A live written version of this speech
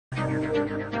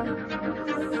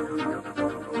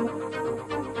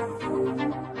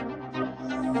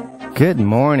Good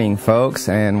morning, folks,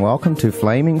 and welcome to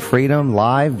Flaming Freedom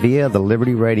live via the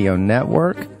Liberty Radio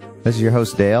Network. This is your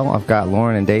host, Dale. I've got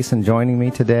Lauren and Dason joining me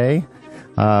today.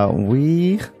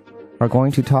 We are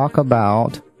going to talk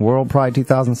about World Pride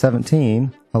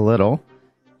 2017 a little,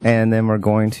 and then we're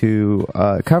going to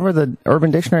cover the Urban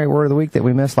Dictionary word of the week that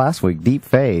we missed last week, deep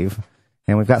fave.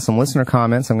 And we've got some listener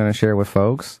comments I'm going to share with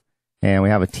folks. And we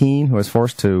have a teen who was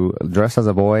forced to dress as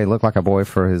a boy, look like a boy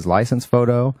for his license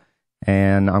photo.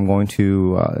 And I'm going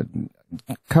to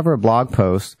cover a blog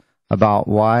post about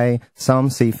why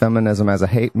some see feminism as a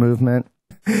hate movement.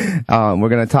 We're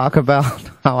going to talk about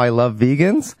how I love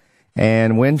vegans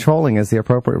and when trolling is the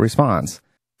appropriate response.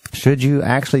 Should you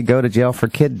actually go to jail for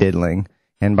kid diddling?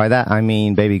 And by that, I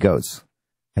mean baby goats.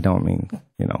 I don't mean,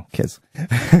 kids.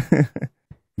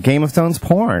 Game of Thrones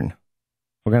porn.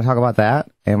 We're going to talk about that.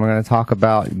 And we're going to talk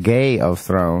about Gay of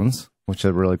Thrones, which is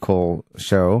a really cool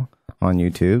show on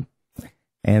YouTube.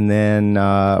 And then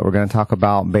we're going to talk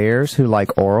about bears who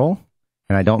like oral,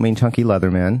 and I don't mean chunky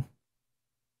leather men.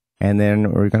 And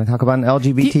then we're going to talk about an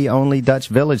LGBT-only Dutch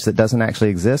village that doesn't actually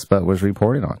exist but was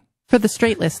reported on. For the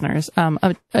straight listeners,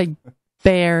 a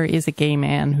bear is a gay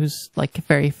man who's like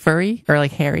very furry or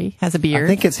like hairy, has a beard. I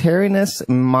think it's hairiness,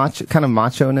 kind of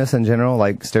macho-ness in general,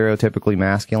 like stereotypically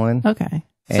masculine. Okay.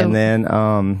 And then,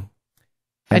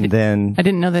 I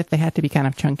didn't know that they had to be kind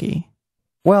of chunky.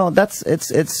 Well, they're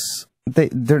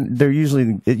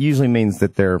usually means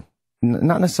that they're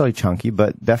not necessarily chunky,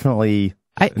 but definitely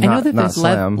I know that there's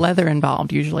leather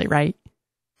involved usually, right?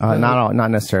 Not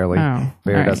necessarily. Oh,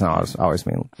 Bear doesn't always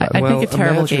mean leather. I think a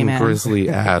terrible gay man. Grizzly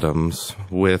Adams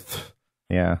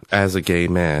as a gay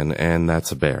man, and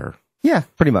that's a bear. Yeah,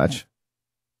 pretty much.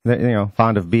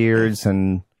 Fond of beards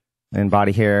and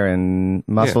body hair and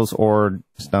muscles or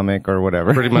stomach or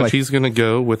whatever. Pretty much, he's going to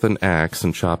go with an axe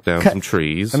and chop down some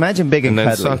trees. Imagine big and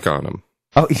cuddly. then suck on them.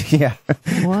 Oh, yeah.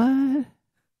 What?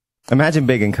 Imagine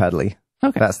big and cuddly.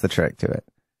 Okay. That's the trick to it.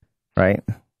 Right?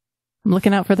 I'm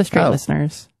looking out for the straight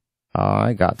listeners. Oh,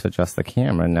 I got to adjust the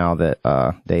camera now that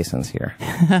Dason's here.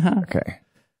 Okay.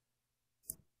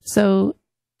 So,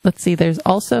 let's see. There's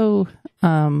also...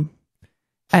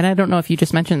 and I don't know if you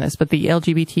just mentioned this, but the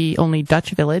LGBT-only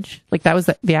Dutch village, like that was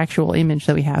the actual image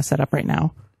that we have set up right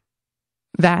now.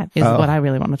 That is what I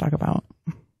really want to talk about.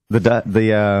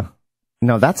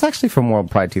 No, that's actually from World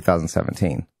Pride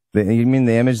 2017. You mean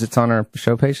the image that's on our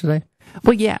show page today?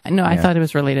 Well, yeah. No, I thought it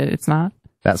was related. It's not?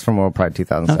 That's from World Pride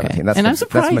 2017. Okay. That's I'm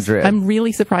surprised. That's Madrid. I'm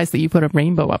really surprised that you put a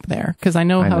rainbow up there, because I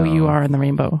know how you are in the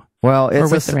rainbow. Well,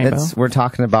 we're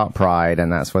talking about Pride,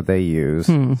 and that's what they use.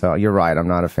 So you're right. I'm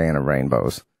not a fan of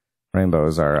rainbows.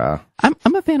 Rainbows are.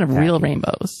 I'm a fan of real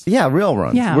rainbows. Yeah, real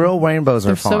ones. Yeah. Real rainbows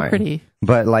are fine. They're so pretty.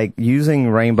 But like using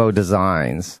rainbow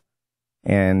designs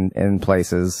and in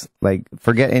places, like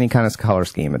forget any kind of color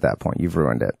scheme at that point. You've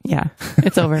ruined it. Yeah,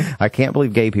 it's over. I can't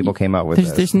believe gay people came up with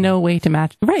this. There's no way to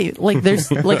match. Right. Like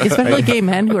there's like especially gay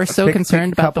men who are so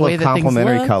concerned about the way that things look.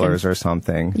 Complementary colors or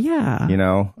something.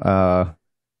 Yeah.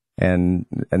 And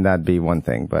that'd be one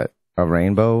thing, but a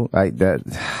rainbow,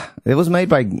 it was made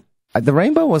by, the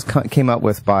rainbow came up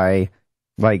with by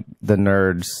like the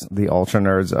nerds, the ultra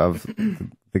nerds of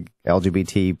the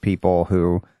LGBT people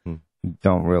who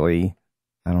don't really,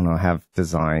 I don't know, have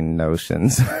design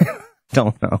notions.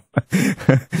 Don't know.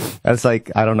 That's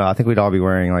like, I don't know. I think we'd all be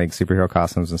wearing like superhero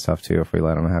costumes and stuff too if we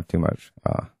let them have too much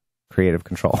creative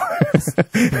control.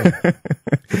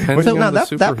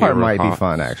 That part might be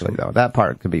fun, actually, though. That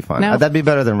part could be fun. That'd be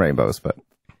better than rainbows, but.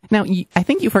 Now, I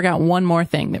think you forgot one more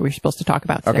thing that we're supposed to talk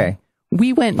about today. Okay.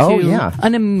 We went to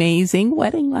an amazing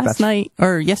wedding last night,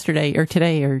 or yesterday, or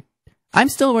today, or... I'm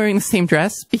still wearing the same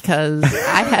dress because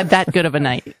I had that good of a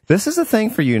night. This is a thing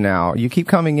for you now. You keep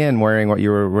coming in wearing what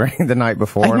you were wearing the night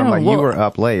before, and I'm like, you were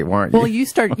up late, weren't you? Well,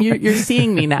 you're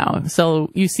seeing me now.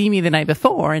 So you see me the night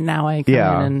before, and now I come in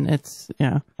and it's,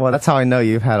 Well, that's how I know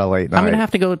you've had a late night. I'm going to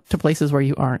have to go to places where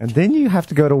you aren't. And then you have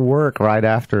to go to work right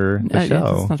after the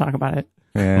show. Let's not talk about it.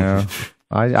 Yeah.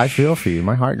 I feel for you.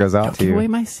 My heart goes out to you. Give away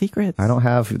my secrets. I don't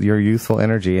have your youthful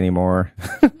energy anymore.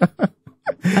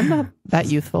 I'm not that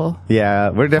youthful. Yeah,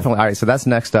 we're definitely... All right, so that's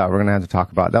next up. We're going to have to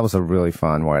talk about... That was a really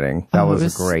fun wedding. That was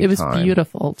a great time. It was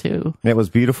beautiful, too. It was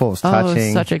beautiful. It was touching. It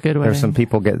was such a good wedding. There's some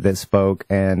people that spoke,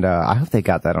 and I hope they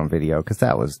got that on video, because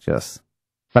that was just...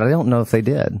 But I don't know if they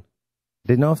did.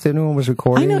 Didn't know if anyone was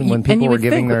recording when people were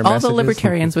giving their messages. All the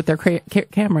libertarians with their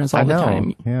cameras all the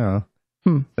time. Yeah.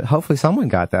 But hopefully someone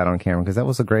got that on camera, because that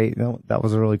was that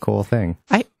was a really cool thing.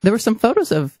 There were some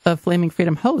photos of Flaming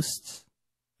Freedom hosts.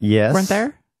 Yes. Weren't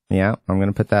there? Yeah, I'm going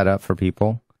to put that up for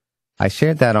people. I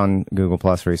shared that on Google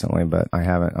Plus recently, but I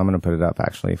haven't. I'm going to put it up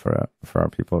actually for our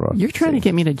people to You're trying to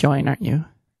get me to join, aren't you?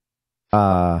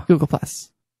 Google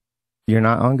Plus. You're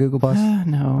not on Google Plus?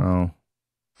 No.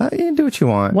 Oh. You can do what you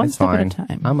want. One it's step fine. at a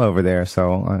time. I'm over there,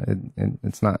 so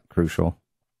it's not crucial.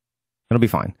 It'll be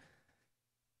fine.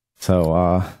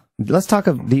 So let's talk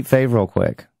of Deep Fave real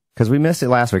quick, because we missed it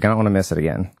last week. I don't want to miss it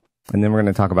again. And then we're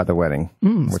going to talk about the wedding.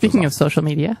 Speaking of social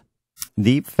media.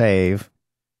 Deep Fave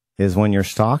is when you're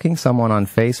stalking someone on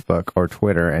Facebook or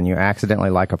Twitter and you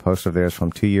accidentally like a post of theirs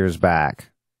from 2 years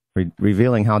back,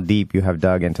 revealing how deep you have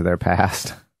dug into their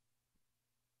past.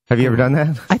 Have you ever done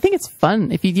that? I think it's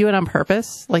fun if you do it on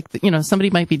purpose. Like,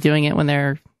 somebody might be doing it when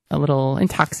they're a little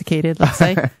intoxicated, let's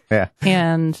say. Yeah.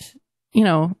 And,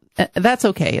 that's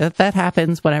okay. That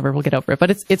happens, whatever, we'll get over it.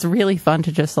 But it's really fun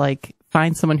to just like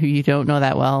find someone who you don't know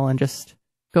that well and just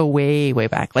go way, way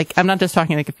back. Like, I'm not just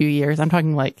talking like a few years. I'm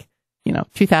talking like,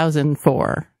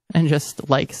 2004 and just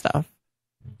like stuff.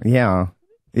 Yeah.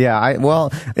 Yeah. I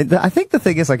think the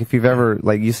thing is, like, if you've ever,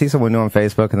 like, you see someone new on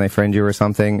Facebook and they friend you or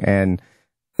something, and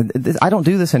I don't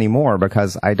do this anymore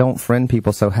because I don't friend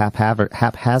people so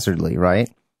haphazardly, right?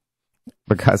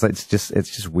 Because it's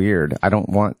just weird. I don't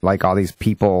want like all these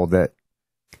people that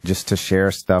just to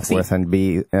share stuff with and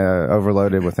be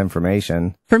overloaded with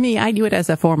information. For me, I do it as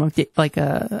a form of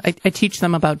I teach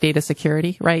them about data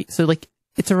security, right? So like,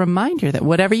 it's a reminder that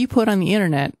whatever you put on the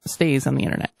internet stays on the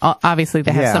internet. Obviously,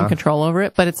 they have some control over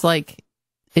it, but it's like,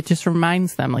 it just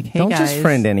reminds them, like, hey, don't guys, just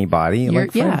friend anybody.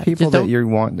 Like, friend people that you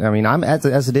want. I mean,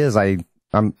 as it is. I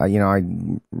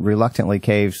reluctantly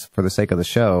caved for the sake of the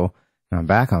show, and I'm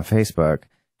back on Facebook,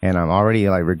 and I'm already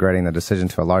like regretting the decision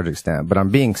to a large extent. But I'm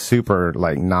being super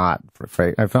like not.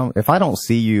 If I don't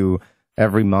see you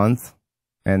every month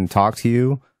and talk to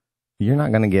you, you're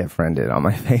not going to get friended on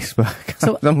my Facebook.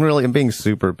 So I'm being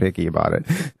super picky about it.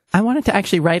 I wanted to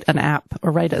actually write an app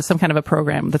or write some kind of a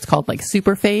program that's called like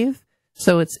Super Fave.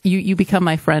 So it's you become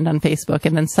my friend on Facebook,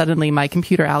 and then suddenly my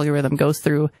computer algorithm goes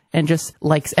through and just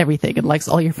likes everything and likes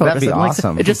all your photos. That'd be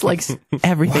awesome. It just likes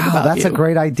everything about that's you. A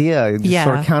great idea. Just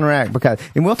sort of counteract,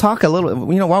 and we'll talk a little,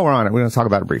 while we're on it, we're going to talk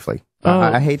about it briefly.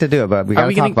 I hate to do it, but we got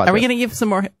to talk about it. Are we going to give some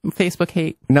more Facebook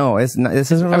hate? No, it's not,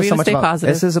 this isn't really so much about,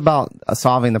 positive? This is about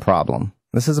solving the problem.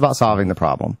 This is about solving the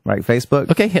problem, right?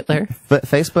 Facebook. Okay, Hitler. But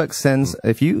Facebook sends,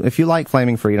 if you like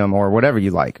Flaming Freedom or whatever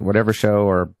you like, whatever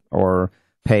show or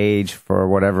page for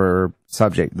whatever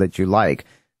subject that you like,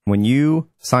 when you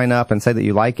sign up and say that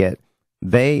you like it,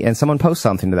 and someone posts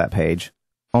something to that page,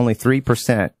 only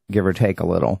 3%, give or take a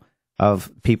little,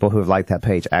 of people who have liked that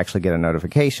page actually get a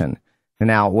notification. And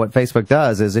now what Facebook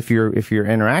does is if you're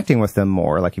interacting with them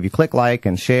more, like if you click like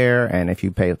and share, and if you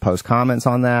post comments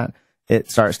on that, it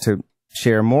starts to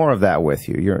share more of that with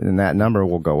you. And that number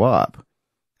will go up.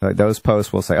 Those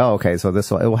posts will say, oh, okay, so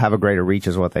it will have a greater reach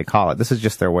is what they call it. This is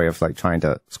just their way of like trying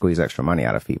to squeeze extra money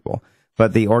out of people.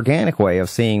 But the organic way of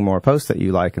seeing more posts that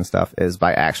you like and stuff is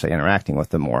by actually interacting with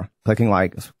them more, clicking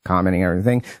like, commenting,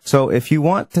 everything. So if you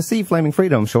want to see Flaming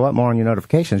Freedom show up more on your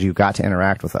notifications, you've got to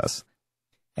interact with us.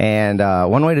 And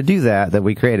one way to do that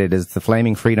we created is the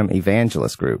Flaming Freedom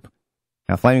Evangelist group.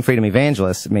 Now, Flaming Freedom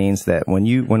Evangelist means that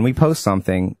when we post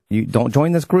something, you don't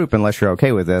join this group unless you're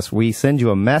okay with this. We send you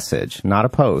a message, not a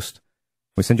post.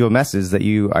 We send you a message that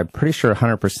I'm pretty sure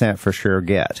 100% for sure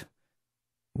get.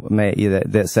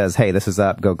 That says, hey, this is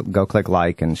up. Go click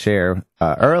like and share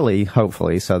early,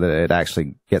 hopefully, so that it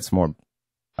actually gets more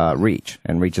reach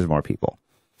and reaches more people.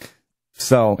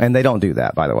 So, and they don't do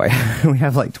that, by the way. We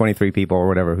have like 23 people or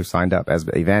whatever who signed up as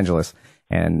evangelists,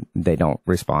 and they don't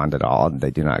respond at all.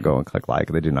 They do not go and click like.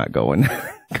 They do not go and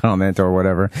comment or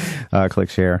whatever,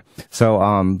 click share. So,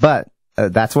 but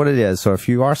that's what it is. So if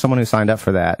you are someone who signed up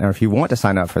for that, or if you want to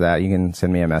sign up for that, you can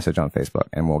send me a message on Facebook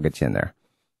and we'll get you in there.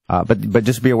 But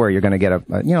just be aware you're going to get a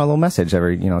little message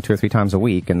every, 2 or 3 times a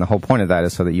week. And the whole point of that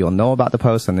is so that you'll know about the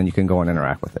post and then you can go and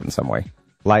interact with it in some way.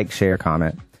 Like, share,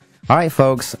 comment. All right,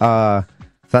 folks. So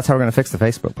that's how we're going to fix the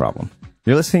Facebook problem.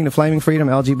 You're listening to Flaming Freedom,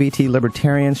 LGBT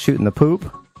Libertarians Shooting the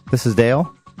Poop. This is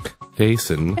Dale.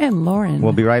 Jason. And Lauren.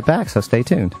 We'll be right back, so stay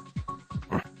tuned.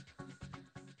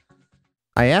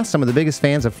 I asked some of the biggest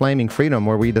fans of Flaming Freedom,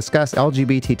 where we discuss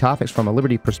LGBT topics from a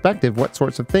liberty perspective, what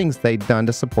sorts of things they've done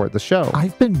to support the show.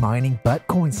 I've been mining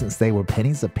buttcoins since they were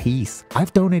pennies a piece.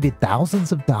 I've donated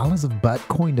thousands of dollars of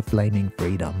buttcoin to Flaming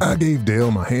Freedom. I gave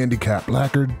Dale my handicap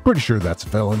placard. Pretty sure that's a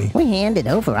felony. We handed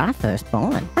over our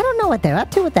firstborn. I don't know what they're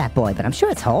up to with that boy, but I'm sure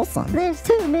it's wholesome. There's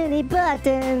too many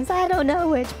buttons. I don't know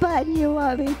which button you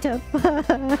want me to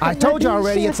push. I told you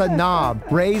already, it's a knob.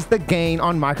 Raise the gain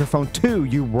on microphone 2,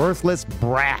 you worthless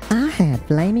brat. I had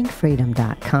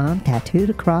flamingfreedom.com tattooed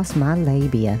across my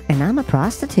labia, and I'm a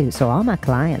prostitute, so all my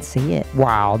clients see it.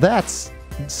 Wow, that's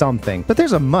something. But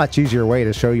there's a much easier way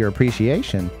to show your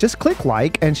appreciation. Just click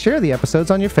like and share the episodes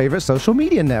on your favorite social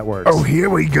media networks. Oh, here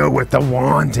we go with the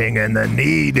wanting and the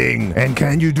needing. And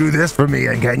can you do this for me?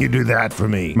 And can you do that for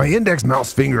me? My index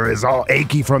mouse finger is all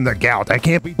achy from the gout. I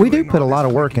can't be. We do put a lot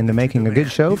of work into making a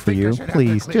good show for you.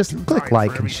 Please, just click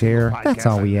like and share. That's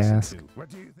all we ask.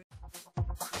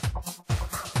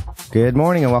 Good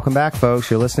morning and welcome back, folks.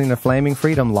 You're listening to Flaming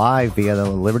Freedom live via the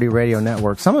Liberty Radio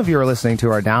Network. Some of you are listening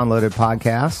to our downloaded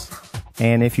podcasts.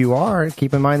 And if you are,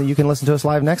 keep in mind that you can listen to us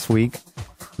live next week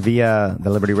via the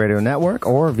Liberty Radio Network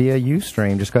or via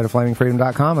Ustream. Just go to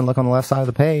flamingfreedom.com and look on the left side of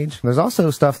the page. There's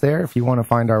also stuff there if you want to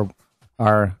find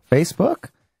our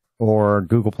Facebook or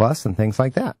Google Plus and things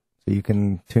like that. So you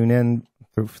can tune in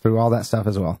through all that stuff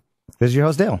as well. This is your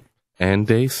host, Dale. And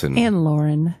Dason. And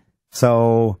Lauren.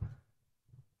 So,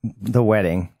 the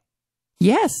wedding.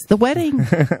 Yes, the wedding.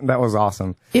 That was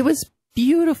awesome. It was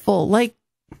beautiful. Like,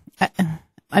 I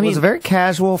mean, it was very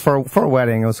casual for a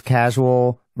wedding. It was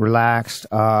casual, relaxed,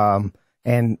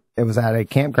 and it was at a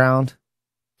campground.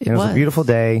 It was a beautiful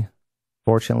day,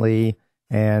 fortunately,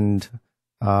 and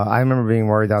I remember being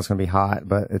worried that it was going to be hot,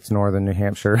 but it's northern New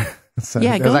Hampshire, so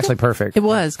yeah, it was actually perfect. It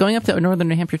was. Going up to northern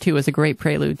New Hampshire, too, was a great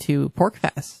prelude to Pork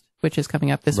Fest, which is coming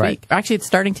up this week. Actually, it's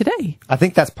starting today. I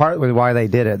think that's partly why they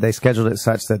did it. They scheduled it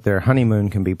such that their honeymoon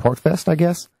can be Pork Fest, I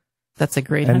guess. That's a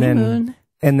great honeymoon.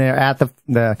 And they're at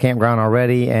the campground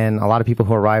already, and a lot of people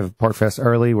who arrive at Pork Fest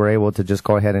early were able to just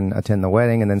go ahead and attend the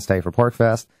wedding and then stay for Pork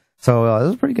Fest. So it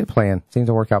was a pretty good plan. Seemed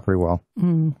to work out pretty well.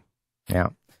 Mm. Yeah.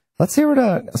 Let's hear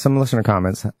what some listener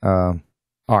comments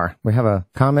are. We have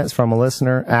comments from a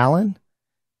listener, Alan.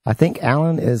 I think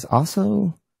Alan is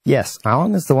also... Yes,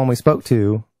 Alan is the one we spoke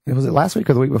to. Was it last week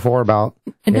or the week before about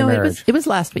marriage? It was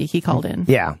last week. He called in.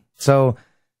 Yeah. So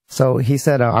he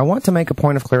said, I want to make a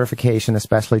point of clarification,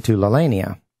 especially to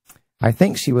Lalania. I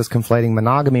think she was conflating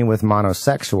monogamy with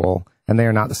monosexual, and they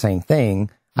are not the same thing.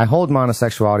 I hold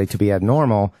monosexuality to be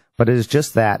abnormal, but it is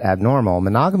just that, abnormal.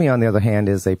 Monogamy, on the other hand,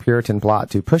 is a Puritan plot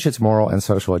to push its moral and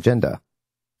social agenda.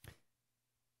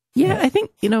 Yeah, I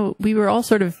think, we were all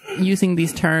sort of using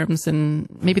these terms, and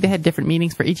maybe they had different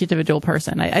meanings for each individual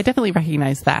person. I definitely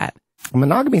recognize that.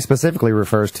 Monogamy specifically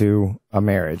refers to a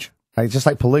marriage. Just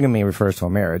like polygamy refers to a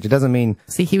marriage. It doesn't mean...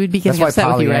 See, he would be getting upset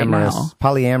with you right now.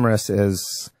 Polyamorous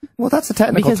is... Well, that's a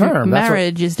technical term. Because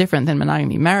marriage is different than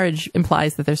monogamy. Marriage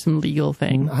implies that there's some legal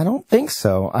thing. I don't think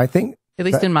so. I think... At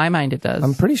least in my mind, it does.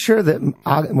 I'm pretty sure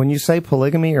that when you say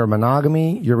polygamy or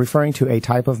monogamy, you're referring to a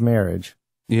type of marriage.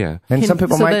 Yeah. And some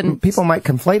people might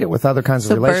conflate it with other kinds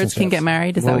of relationships. So birds can get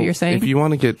married? Is that what you're saying? If you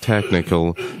want to get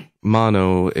technical,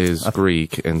 mono is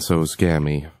Greek and so is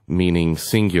gamy, meaning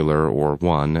singular or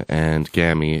one, and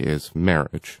gamy is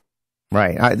marriage.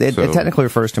 Right. It technically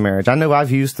refers to marriage. I know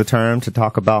I've used the term to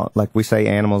talk about, like we say,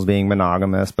 animals being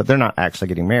monogamous, but they're not actually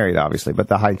getting married, obviously. But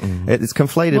it's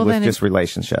conflated with just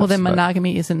relationships. Well, then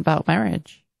monogamy isn't about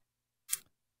marriage.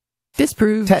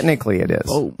 Disproved. Technically, it is.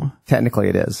 Oh. Technically,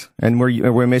 it is, and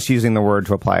we're misusing the word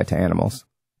to apply it to animals.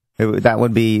 That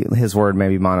would be his word,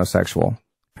 maybe monosexual.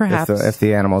 Perhaps if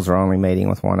the animals are only mating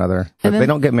with one another, but they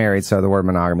don't get married, so the word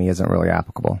monogamy isn't really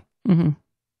applicable. Mm-hmm.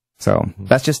 So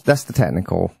that's the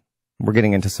technical. We're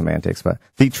getting into semantics, but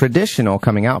the traditional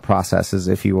coming out processes,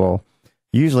 if you will,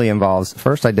 usually involves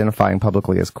first identifying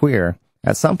publicly as queer.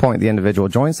 At some point, the individual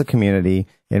joins the community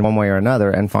in one way or another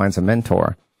and finds a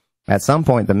mentor. At some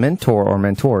point, the mentor or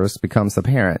mentors becomes the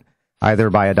parent,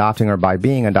 either by adopting or by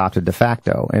being adopted de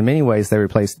facto. In many ways, they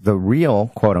replace the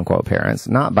real quote-unquote parents,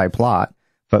 not by plot,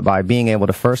 but by being able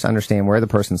to first understand where the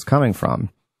person's coming from,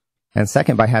 and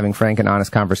second, by having frank and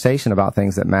honest conversation about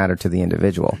things that matter to the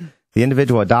individual. The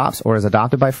individual adopts or is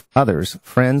adopted by others.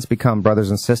 Friends become brothers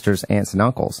and sisters, aunts and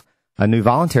uncles. A new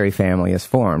voluntary family is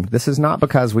formed. This is not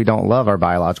because we don't love our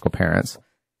biological parents,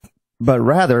 but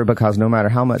rather because no matter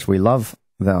how much we love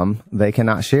them, they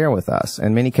cannot share with us.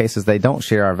 In many cases, they don't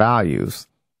share our values.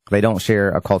 They don't share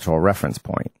a cultural reference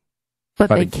point. But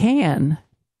they can.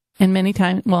 And many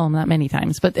times, well, not many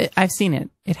times, but I've seen it.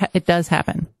 It does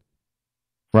happen.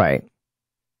 Right.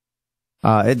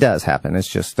 It does happen. It's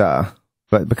just,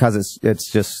 but because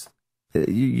it's just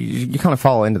you kind of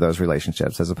fall into those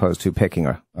relationships as opposed to picking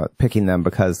them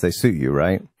because they suit you,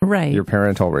 right? Right. Your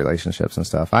parental relationships and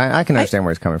stuff. I can understand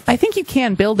where he's coming from. I think you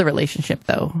can build a relationship,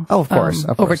 though. Oh, of course.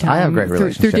 Over time. I have a great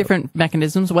relationship. Through different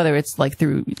mechanisms, whether it's like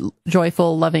through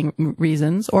joyful, loving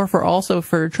reasons or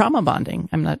for trauma bonding.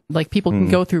 I'm not like people can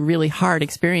go through really hard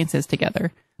experiences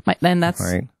together. And that's,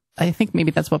 right. I think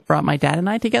maybe that's what brought my dad and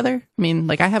I together. I mean,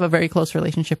 like I have a very close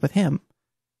relationship with him.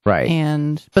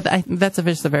 Right. But that's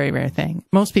just a very rare thing.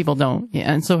 Most people don't.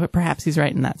 Yeah. And so perhaps he's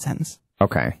right in that sense.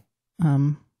 Okay.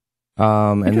 And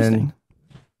then,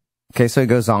 okay, so he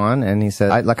goes on and he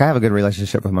said, I have a good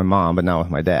relationship with my mom, but not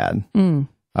with my dad. Well,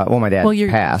 my dad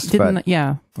passed, but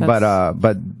yeah. But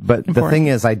the thing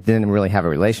is, I didn't really have a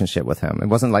relationship with him. It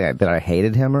wasn't like that I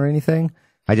hated him or anything.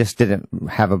 I just didn't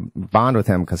have a bond with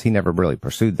him because he never really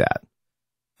pursued that.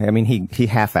 I mean, he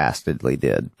half-assedly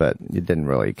did, but it didn't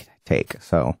really take.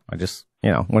 So I just,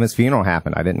 when his funeral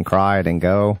happened, I didn't cry, I didn't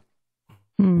go.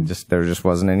 There just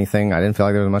wasn't anything. I didn't feel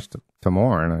like there was much to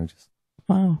mourn. I just.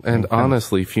 Wow. And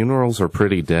honestly, funerals are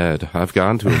pretty dead. I've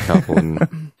gone to a couple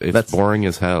and it's boring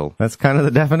as hell. That's kind of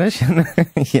the definition.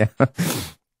 Yeah.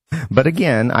 But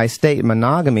again, I state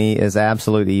monogamy is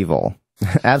absolute evil.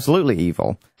 Absolutely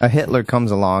evil. A Hitler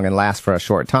comes along and lasts for a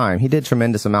short time. He did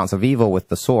tremendous amounts of evil with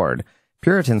the sword.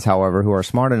 Puritans, however, who are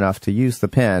smart enough to use the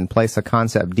pen, place a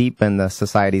concept deep in the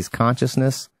society's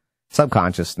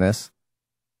subconscious,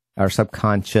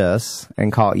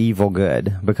 and call evil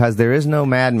good. Because there is no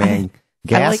madman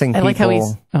gassing people. I like how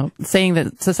he's saying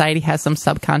that society has some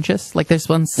subconscious. Like there's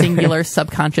one singular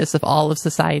subconscious of all of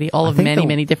society, all of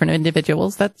many different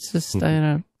individuals. That's just, I don't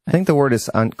know. I think the word is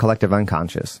collective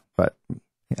unconscious, but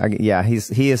yeah,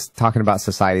 he is talking about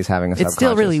societies having a subconscious. It's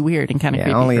still really weird and kind of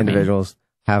creepy only for individuals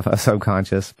have a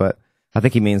subconscious, but I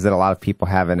think he means that a lot of people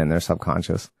have it in their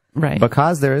subconscious. Right.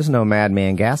 Because there is no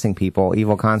madman gassing people,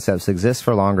 evil concepts exist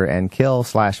for longer and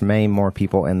kill/maim more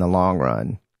people in the long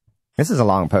run. This is a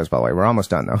long post, by the way. We're almost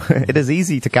done, though. It is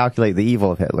easy to calculate the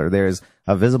evil of Hitler. There's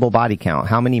a visible body count.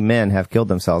 How many men have killed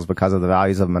themselves because of the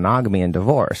values of monogamy and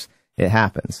divorce? It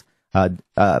happens. By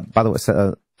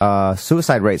the way,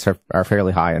 suicide rates are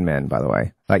fairly high in men, by the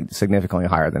way, like significantly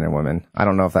higher than in women. I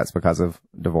don't know if that's because of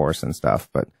divorce and stuff,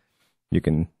 but you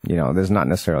can, there's not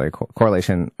necessarily a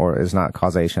correlation or is not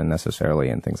causation necessarily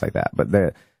and things like that. But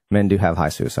the men do have high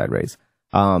suicide rates.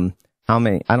 How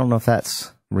many? I don't know if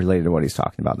that's related to what he's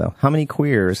talking about, though. How many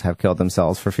queers have killed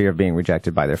themselves for fear of being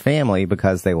rejected by their family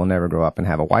because they will never grow up and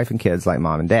have a wife and kids like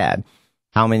mom and dad?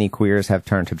 How many queers have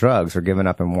turned to drugs or given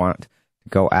up and want to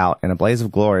go out in a blaze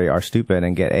of glory, are stupid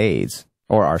and get AIDS?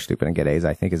 Or are stupid and get AIDS,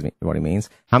 I think is what he means.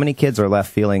 How many kids are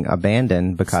left feeling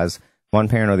abandoned because one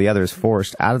parent or the other is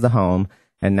forced out of the home,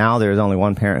 and now there's only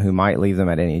one parent who might leave them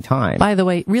at any time? By the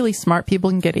way, really smart people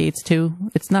can get AIDS too.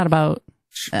 It's not about...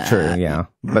 True, yeah.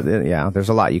 But there's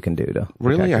a lot you can do to...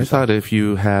 Really? I thought if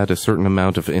you had a certain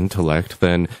amount of intellect,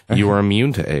 then you are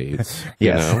immune to AIDS.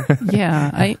 Yes.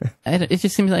 Yeah, it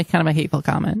just seems like kind of a hateful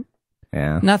comment.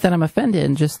 Yeah. Not that I'm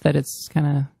offended, just that it's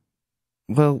kind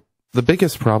of... Well, the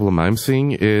biggest problem I'm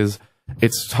seeing is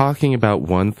it's talking about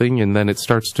one thing and then it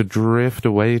starts to drift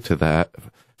away to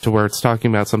where it's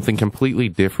talking about something completely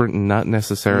different and not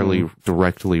necessarily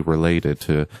directly related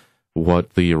to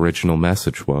what the original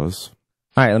message was.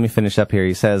 All right, let me finish up here.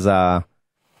 He says,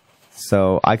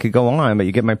 so I could go on, but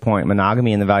you get my point.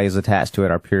 Monogamy and the values attached to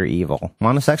it are pure evil.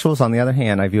 Monosexuals, on the other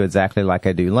hand, I view exactly like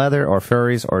I do leather or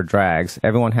furries or drags.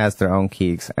 Everyone has their own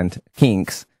kinks, and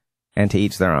to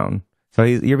each their own. So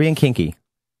you're being kinky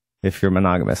if you're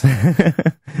monogamous.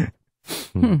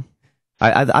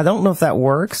 I don't know if that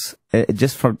works.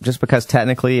 Just because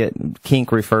technically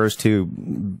kink refers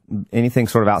to anything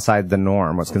sort of outside the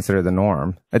norm, what's considered the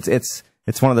norm.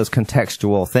 It's one of those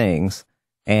contextual things.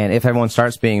 And if everyone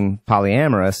starts being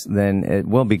polyamorous, then it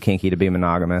will be kinky to be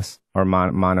monogamous or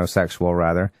monosexual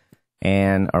rather,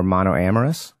 or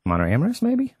monoamorous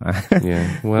maybe.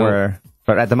 Yeah. Well,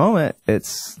 but at the moment,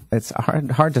 it's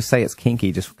hard to say it's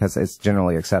kinky just because it's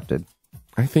generally accepted.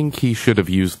 I think he should have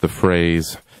used the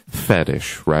phrase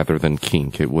fetish rather than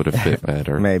kink. It would have fit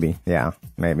better. Maybe. Yeah.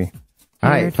 Maybe. All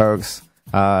right, folks.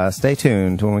 Stay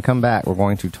tuned. When we come back, we're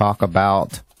going to talk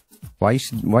about why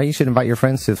you should invite your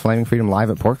friends to Flaming Freedom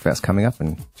Live at PorkFest coming up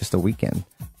in just a weekend.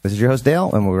 This is your host,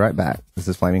 Dale, and we'll be right back. This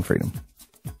is Flaming Freedom.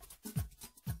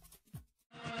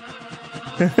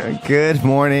 Good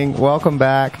morning. Welcome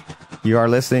back. You are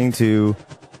listening to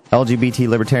LGBT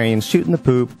Libertarians Shooting the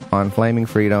Poop on Flaming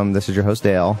Freedom. This is your host,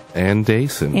 Dale. And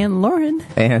Dason. And Lauren.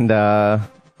 And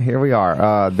here we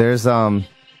are. There's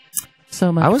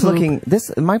so much I was poop. looking,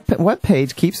 my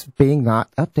webpage keeps being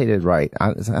not updated right.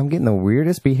 I'm getting the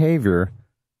weirdest behavior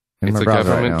in It's my a browser right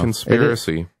government now.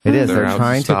 conspiracy. It is. They're They're out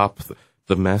trying to stop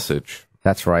the message,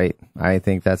 That's right. I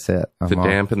think that's it. to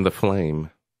dampen the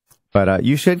flame. But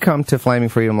you should come to Flaming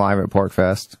Freedom Live at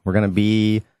PorkFest. We're going to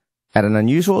be at an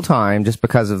unusual time just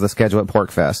because of the schedule at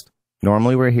PorkFest.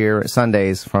 Normally we're here at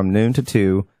Sundays from noon to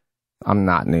 2. I'm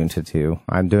not noon to 2.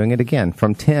 I'm doing it again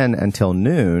from 10 until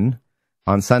noon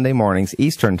on Sunday mornings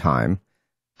Eastern Time.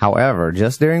 However,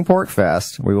 just during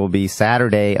PorkFest, we will be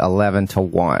Saturday 11 to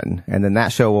 1. And then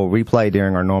that show will replay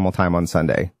during our normal time on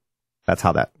Sunday. That's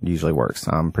how that usually works.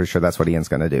 I'm pretty sure that's what Ian's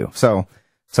going to do. So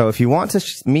if you want to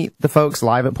meet the folks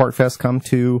live at PorkFest, come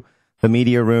to the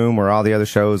media room where all the other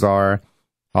shows are,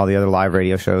 all the other live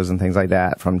radio shows and things like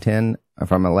that from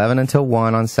 11 until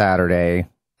 1 on Saturday.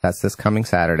 That's this coming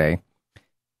Saturday.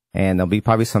 And there'll be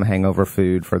probably some hangover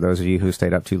food for those of you who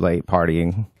stayed up too late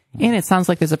partying. And it sounds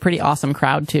like there's a pretty awesome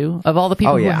crowd too. Of all the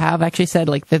people who have actually said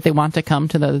like that they want to come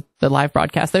to the live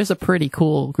broadcast, there's a pretty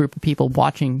cool group of people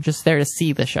watching just there to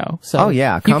see the show. So come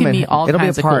you can and meet all it'll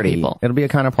kinds be a of cool party. people. It'll be a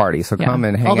kind of party. So come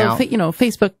and hang Although, out.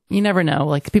 Facebook, you never know.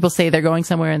 Like people say they're going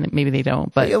somewhere and maybe they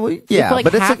don't. But if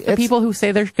but half the people who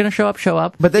say they're going to show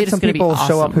up. But then it's some gonna people be awesome.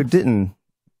 show up who didn't.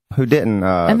 And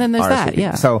then there's that, RSVP.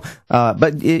 yeah. So,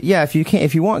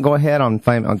 if you want, go ahead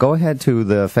go ahead to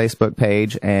the Facebook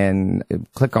page and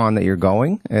click on that you're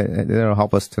going. It'll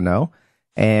help us to know.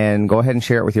 And go ahead and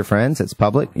share it with your friends. It's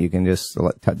public. You can just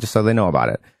so they know about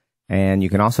it. And you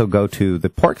can also go to the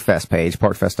PorkFest page,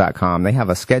 porkfest.com. They have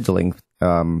a scheduling,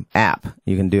 app.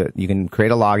 You can do it. You can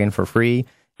create a login for free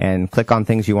and click on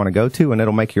things you want to go to and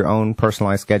it'll make your own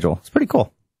personalized schedule. It's pretty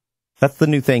cool. That's the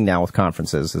new thing now with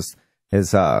conferences is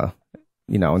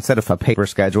instead of a paper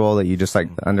schedule that you just like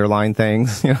underline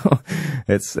things,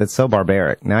 it's so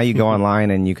barbaric. Now you go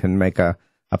online and you can make a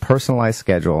personalized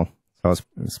schedule. So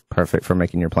it's perfect for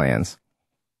making your plans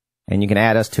and you can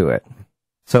add us to it.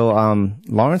 So,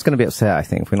 Lauren's going to be upset, I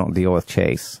think, if we don't deal with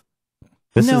Chase.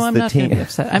 I'm not going to be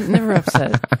upset. I'm never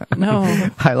upset. No.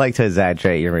 I like to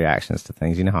exaggerate your reactions to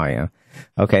things. You know how I am.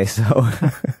 Okay, so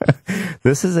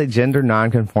this is a gender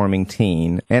nonconforming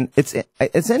teen, and it's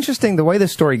interesting the way the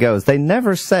story goes. They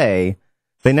never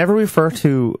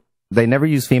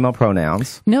use female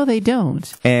pronouns. No, they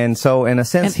don't. And so, in a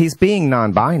sense, he's being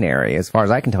non-binary, as far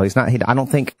as I can tell. He's not. I don't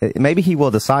think. Maybe he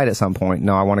will decide at some point.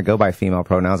 No, I want to go by female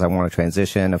pronouns. I want to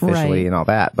transition officially and all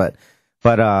that. But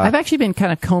I've actually been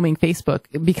kind of combing Facebook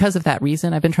because of that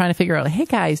reason. I've been trying to figure out, hey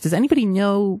guys, does anybody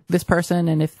know this person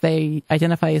and if they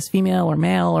identify as female or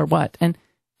male or what? And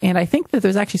I think that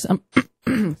there's actually some,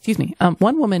 excuse me,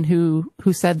 one woman who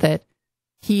said that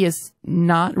he is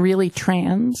not really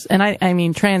trans. And I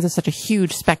mean, trans is such a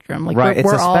huge spectrum. Like right,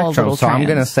 we're it's a all spectrum. So trans. I'm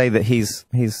going to say that he's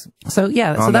so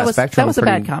yeah. So that was a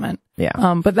bad comment.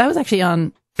 Yeah. But that was actually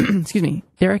on, excuse me,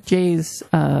 Derek J's,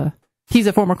 he's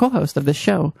a former co-host of this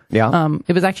show. Yeah.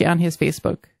 It was actually on his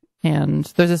Facebook, and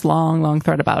there's this long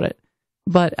thread about it.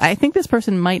 But I think this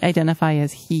person might identify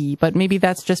as he, but maybe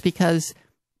that's just because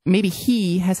maybe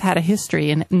he has had a history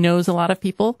and knows a lot of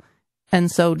people, and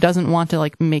so doesn't want to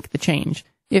like make the change.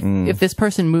 If this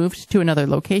person moved to another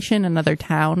location, another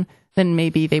town, then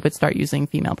maybe they would start using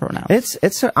female pronouns.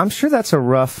 I'm sure that's a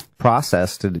rough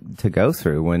process to go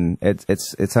through when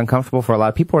it's uncomfortable for a lot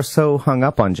of people. Are so hung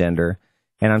up on gender.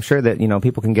 And I'm sure that,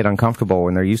 people can get uncomfortable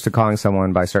when they're used to calling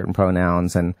someone by certain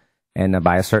pronouns and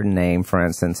by a certain name, for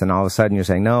instance, and all of a sudden you're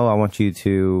saying, no, I want you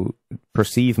to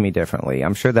perceive me differently.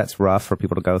 I'm sure that's rough for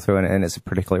people to go through, and it's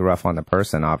particularly rough on the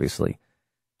person, obviously.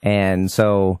 And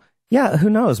so, yeah, who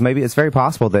knows? Maybe it's very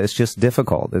possible that it's just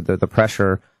difficult, the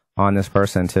pressure on this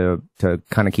person to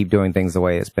kind of keep doing things the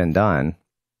way it's been done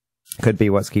could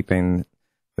be what's keeping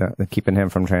him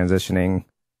from transitioning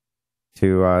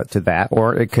to that,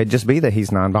 or it could just be that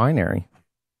he's non-binary.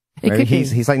 Maybe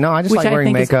he's like, no, I just like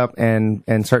wearing makeup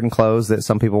and certain clothes that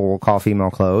some people will call female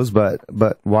clothes, but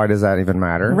why does that even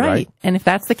matter? Right. And if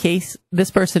that's the case, this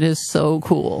person is so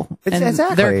cool. And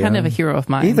exactly. They're kind of a hero of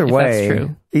mine. Either way, that's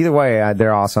true.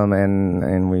 They're awesome,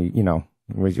 and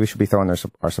we should be throwing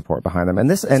our support behind them. And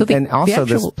this,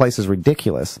 this place is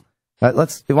ridiculous. Do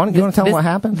you want to tell them what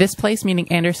happened? This place,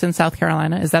 meaning Anderson, South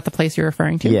Carolina, is that the place you're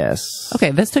referring to? Yes. Okay,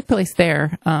 this took place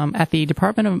there at the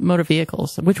Department of Motor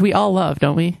Vehicles, which we all love,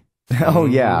 don't we? Oh,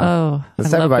 yeah. Oh,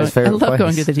 it's everybody's favorite place. I love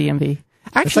going to the DMV.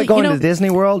 Actually, it's like going to Disney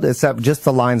World, except just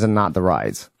the lines and not the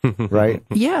rides, right?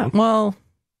 Yeah, well,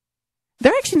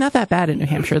 they're actually not that bad in New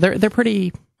Hampshire. They're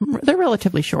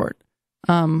relatively short.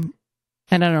 And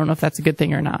I don't know if that's a good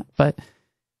thing or not, but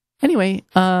anyway,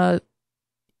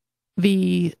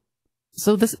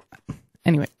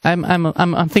 anyway,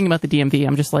 I'm thinking about the DMV.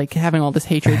 I'm just like having all this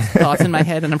hatred thoughts in my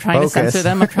head, and I'm trying to censor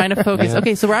them. I'm trying to focus. Yeah.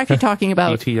 Okay, so we're actually talking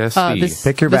about PTSD. this,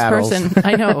 Pick your this battles. person.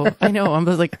 I know. I'm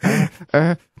just like,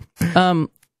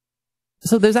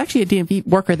 so there's actually a DMV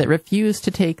worker that refused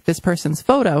to take this person's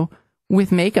photo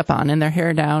with makeup on and their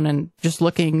hair down and just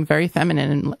looking very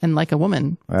feminine and like a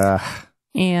woman.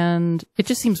 And it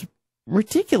just seems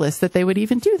ridiculous that they would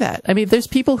even do that. I mean, there's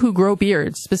people who grow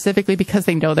beards specifically because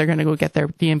they know they're going to go get their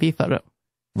DMV photo.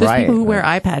 There's people who wear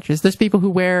eye patches. There's people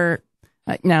who wear,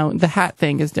 now the hat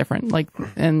thing is different, like,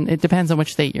 and it depends on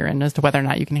which state you're in as to whether or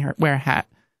not you can wear a hat.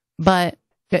 But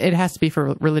it has to be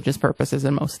for religious purposes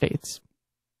in most states.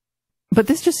 But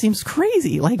this just seems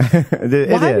crazy. Like,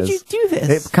 why would you do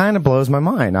this? It kind of blows my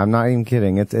mind. I'm not even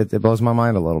kidding. It blows my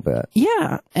mind a little bit.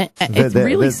 Yeah. It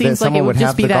really seems like it would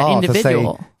just be that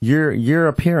individual. To say, your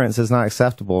appearance is not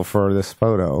acceptable for this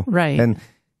photo. Right.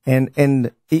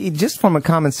 And just from a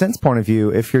common sense point of view,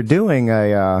 if you're doing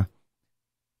a,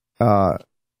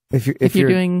 if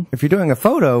you're doing a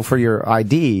photo for your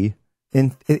ID,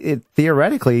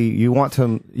 theoretically, you want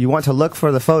to look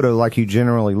for the photo like you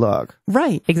generally look.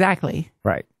 Right, exactly.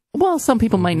 Right. Well, some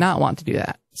people might not want to do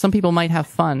that. Some people might have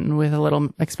fun with a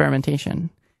little experimentation,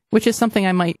 which is something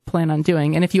I might plan on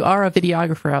doing. And if you are a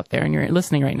videographer out there and you're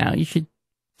listening right now, you should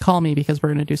call me because we're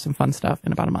going to do some fun stuff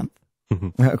in about a month.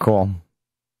 Cool.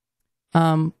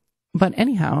 But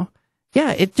anyhow,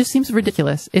 yeah, it just seems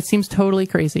ridiculous. It seems totally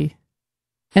crazy.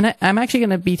 And I'm actually going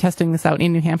to be testing this out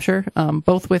in New Hampshire,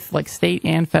 both with like state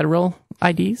and federal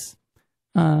IDs.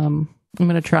 I'm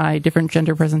going to try different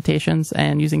gender presentations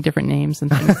and using different names and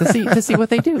things to see what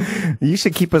they do. You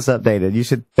should keep us updated. You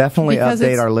should definitely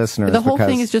update our listeners. The whole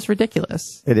thing is just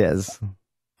ridiculous. It is.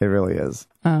 It really is.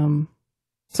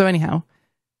 So anyhow,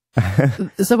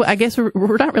 so I guess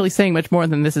we're not really saying much more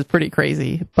than this is pretty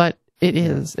crazy, but it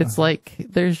is. It's like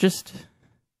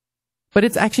but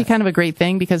it's actually kind of a great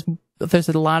thing because there's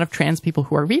a lot of trans people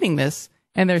who are reading this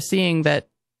and they're seeing that,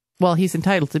 well, he's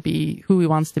entitled to be who he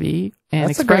wants to be and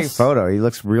That's a great photo. He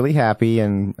looks really happy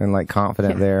and like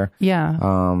confident there. Yeah.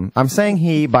 I'm saying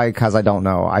he because I don't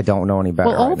know any better.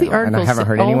 Well, all the articles, and I haven't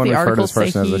heard anyone refer to this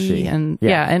person as a she. And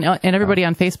and everybody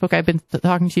on Facebook I've been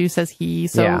talking to says he.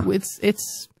 So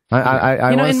it's.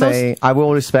 I want to say I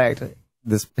will respect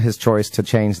his choice to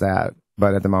change that.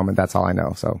 But at the moment, that's all I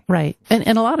know. So right,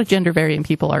 and a lot of gender variant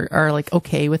people are like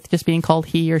okay with just being called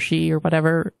he or she or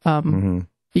whatever,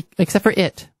 except for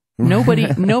it. Nobody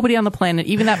on the planet,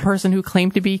 even that person who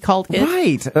claimed to be called it.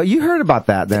 Right, you heard about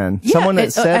that then? Yeah, someone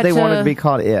that said they wanted to be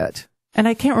called it. And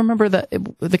I can't remember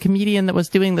the comedian that was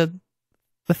doing the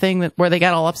thing where they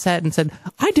got all upset and said,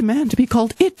 "I demand to be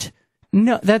called it."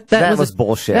 No, that was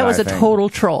bullshit. That was a total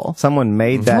troll. Someone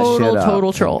made that shit up.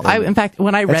 Total troll. In fact,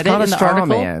 when I read it in the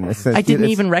article, I didn't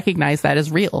even recognize that as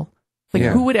real. Like,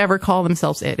 who would ever call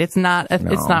themselves it? It's not.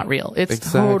 It's not real. It's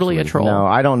totally a troll. No,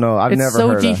 I don't know. I've never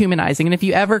heard It's so dehumanizing. And if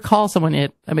you ever call someone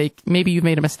it, I mean, maybe you've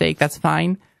made a mistake. That's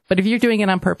fine. But if you're doing it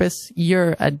on purpose,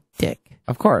 you're a dick.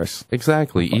 Of course.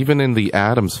 Exactly. Even in the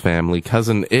Addams family,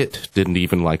 cousin It didn't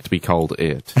even like to be called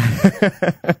It.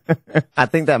 I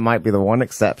think that might be the one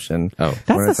exception. Oh.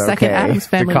 That's the second Addams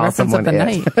family reference of the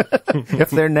night. If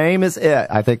their name is It,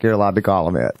 I think you're allowed to call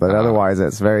them It. But otherwise,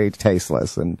 it's very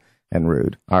tasteless and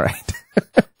rude. All right.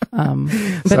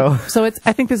 So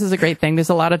I think this is a great thing. There's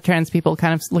a lot of trans people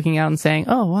kind of looking out and saying,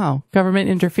 "Oh wow, government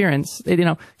interference."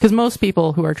 Because most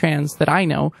people who are trans that I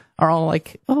know are all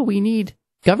like, "Oh, we need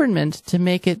government to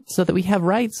make it so that we have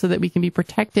rights, so that we can be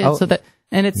protected,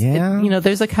 and it's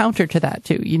there's a counter to that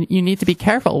too. You need to be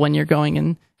careful when you're going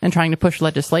and trying to push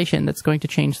legislation that's going to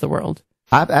change the world."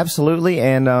 Absolutely,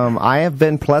 and I have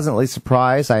been pleasantly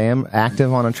surprised. I am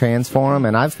active on a trans forum,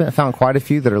 and I've found quite a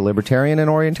few that are libertarian in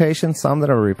orientation, some that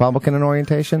are Republican in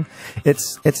orientation.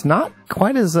 It's not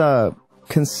quite as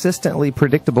consistently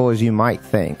predictable as you might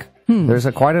think. There's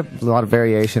quite a lot of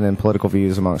variation in political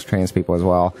views amongst trans people as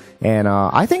well, and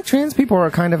I think trans people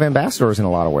are kind of ambassadors in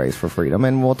a lot of ways for freedom,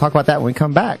 and we'll talk about that when we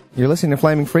come back. You're listening to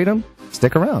Flaming Freedom.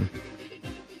 Stick around.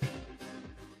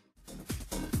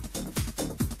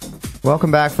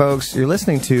 Welcome back, folks. You're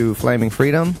listening to Flaming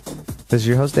Freedom. This is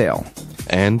your host, Dale.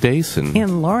 And Dason.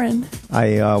 And Lauren.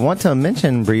 I want to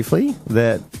mention briefly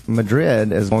that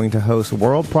Madrid is going to host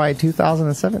World Pride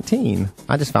 2017.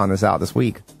 I just found this out this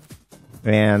week.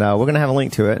 And we're going to have a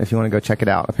link to it if you want to go check it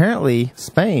out. Apparently,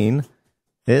 Spain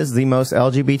is the most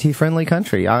LGBT-friendly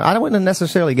country. I wouldn't have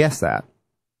necessarily guessed that.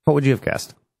 What would you have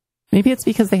guessed? Maybe it's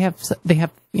because they have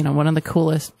one of the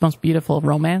coolest, most beautiful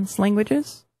romance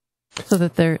languages. So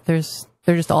that they're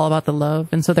just all about the love,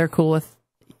 and so they're cool with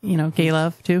gay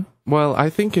love too? Well, I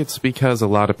think it's because a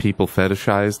lot of people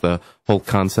fetishize the whole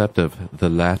concept of the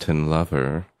Latin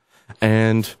lover.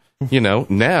 And,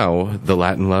 now the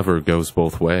Latin lover goes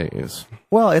both ways.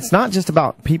 Well, it's not just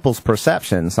about people's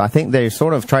perceptions. I think they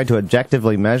sort of tried to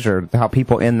objectively measure how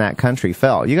people in that country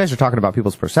felt. You guys are talking about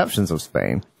people's perceptions of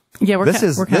Spain. Yeah, we're kind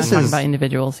of talking about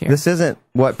individuals here. This isn't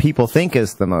what people think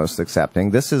is the most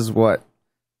accepting. This is what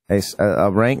the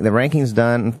rankings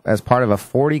done as part of a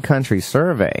 40-country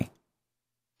survey.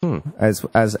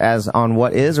 As on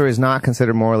what is or is not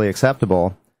considered morally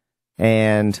acceptable,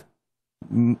 and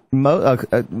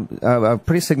a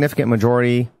pretty significant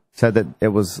majority said that it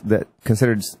was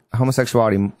considered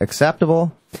homosexuality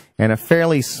acceptable, and a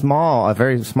very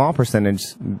small percentage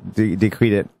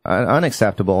decreed it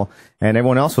unacceptable, and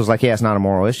everyone else was like, yeah, it's not a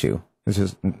moral issue. It's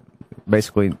just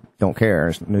basically don't care.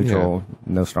 It's neutral,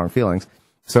 no strong feelings.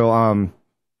 So,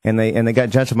 and they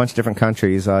got judged a bunch of different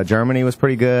countries. Germany was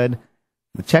pretty good.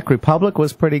 The Czech Republic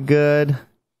was pretty good.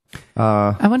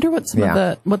 I wonder what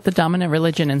the dominant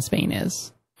religion in Spain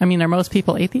is. I mean, are most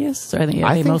people atheists? Or are they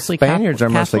think mostly Spaniards are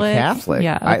mostly Catholic.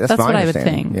 Yeah, that's what I would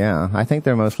think. Yeah, I think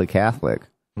they're mostly Catholic,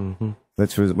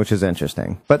 which is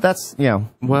interesting. But that's, well,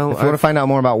 if you want to find out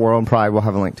more about World Pride, we'll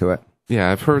have a link to it. Yeah,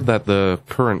 I've heard that the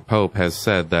current Pope has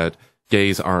said that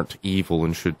gays aren't evil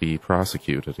and should be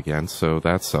prosecuted against, so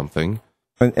that's something.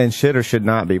 And should or should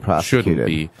not be prosecuted? Shouldn't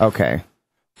be. Okay.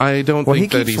 I don't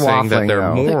think that he's saying that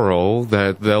they're moral,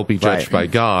 that they'll be judged by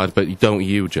God, but don't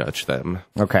you judge them.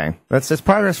 Okay. It's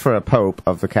progress for a pope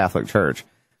of the Catholic Church.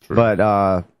 True.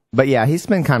 But yeah, he's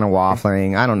been kind of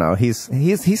waffling. I don't know. He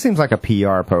seems like a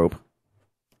PR pope.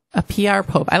 A PR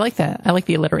pope. I like that. I like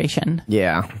the alliteration.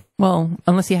 Yeah. Well,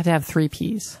 unless you have to have 3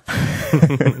 P's.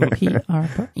 PR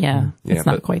pope. Yeah, it's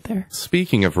not quite there.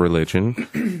 Speaking of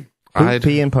religion,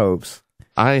 P and popes.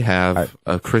 I have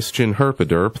a Christian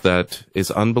herpaderp that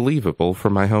is unbelievable for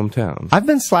my hometown. I've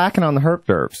been slacking on the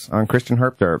herpderps, on Christian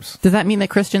herpderps. Does that mean that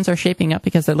Christians are shaping up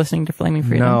because they're listening to Flaming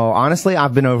Freedom? No, honestly,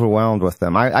 I've been overwhelmed with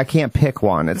them. I can't pick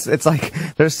one. It's like,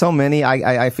 there's so many.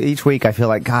 Each week I feel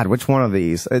like, God, which one of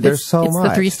these? There's so much. It's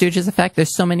the Three Stooges effect.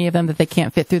 There's so many of them that they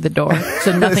can't fit through the door.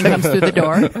 So nothing comes through the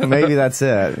door. Maybe that's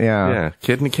it. Yeah. Yeah.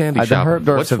 Kid in a candy shop.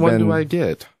 Which one do I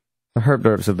get? The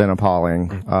herpderps have been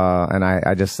appalling, and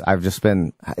I've just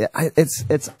been, I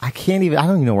don't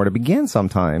even know where to begin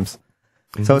sometimes.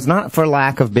 So it's not for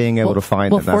lack of being able to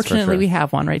find it. Well, fortunately, we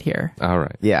have one right here. All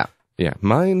right. Yeah. Yeah.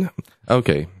 Mine.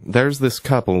 Okay. There's this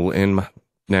couple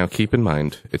now keep in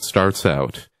mind, it starts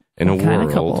out in a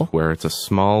world where it's a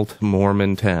small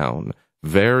Mormon town,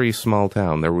 very small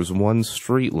town. There was one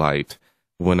street light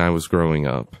when I was growing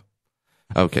up.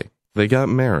 Okay. They got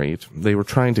married. They were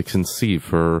trying to conceive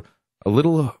for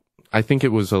I think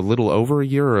it was a little over a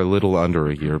year or a little under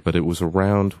a year, but it was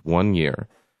around 1 year.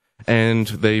 And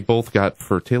they both got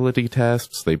fertility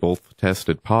tests. They both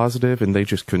tested positive, and they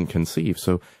just couldn't conceive.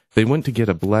 So they went to get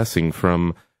a blessing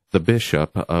from the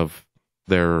bishop of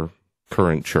their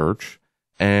current church.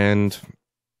 And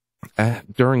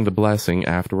during the blessing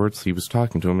afterwards, he was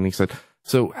talking to him, and he said,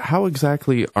 "So how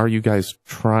exactly are you guys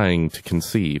trying to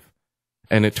conceive?"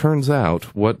 And it turns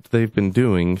out what they've been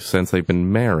doing since they've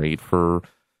been married for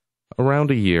around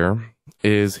a year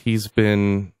is he's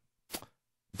been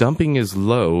dumping his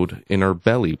load in her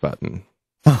belly button.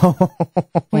 Oh,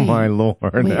 my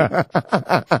Lord.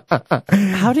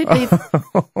 How did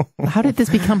this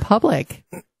become public?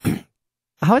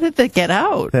 How did that get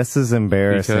out? This is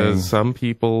embarrassing. Because some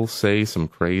people say some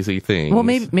crazy things. Well,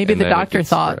 maybe the doctor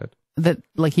thought that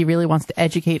he really wants to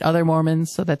educate other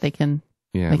Mormons so that they can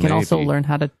also learn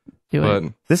how to do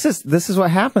it. This is what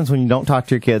happens when you don't talk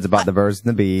to your kids about the birds and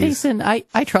the bees. Jason, I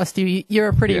trust you. You're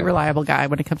a pretty reliable guy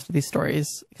when it comes to these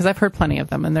stories, because I've heard plenty of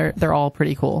them, and they're all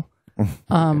pretty cool,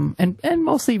 and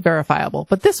mostly verifiable.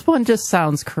 But this one just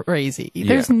sounds crazy.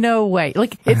 There's no way.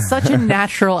 Like, it's such a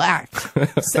natural act.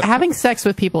 Having sex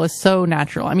with people is so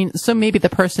natural. I mean, so maybe the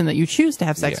person that you choose to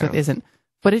have sex with isn't.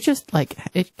 But it just,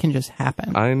 it can just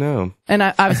happen. I know. And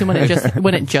obviously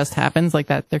when it just happens like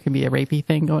that, there can be a rapey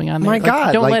thing going on there. My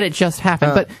God. Don't let it just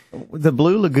happen. But the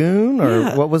Blue Lagoon,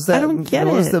 or what was that? I don't get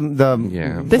what it. Was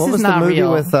this is not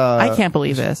real. With, I can't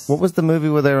believe this. What was the movie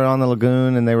where they were on the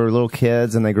lagoon and they were little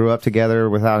kids and they grew up together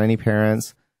without any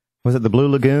parents? Was it the Blue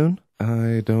Lagoon?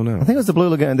 I don't know. I think it was the Blue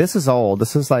Lagoon. This is old.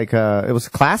 This is like, it was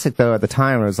classic though at the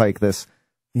time. It was like this,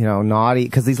 naughty,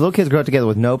 because these little kids grew up together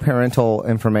with no parental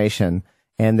information.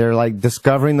 And they're like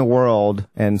discovering the world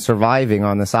and surviving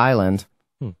on this island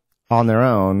on their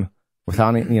own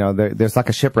without any, there's like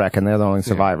a shipwreck and they're the only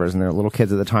survivors and they're little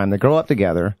kids at the time. They grow up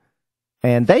together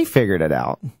and they figured it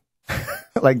out.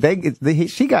 Like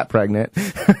she got pregnant.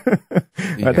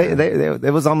 But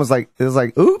it was almost like,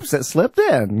 oops, it slipped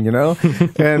in,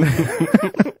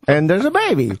 and, and there's a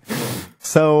baby.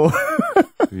 So.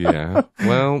 Yeah.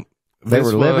 Well, they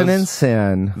were living in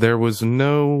sin. There was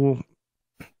no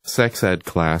sex ed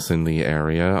class in the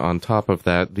area. On top of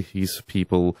that, these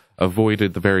people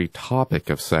avoided the very topic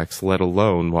of sex, let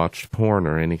alone watched porn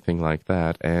or anything like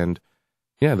that. And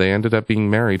yeah, they ended up being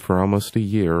married for almost a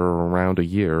year, or around a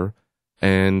year,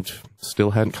 and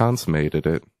still hadn't consummated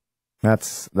it.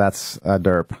 That's a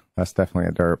derp. That's definitely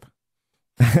a derp.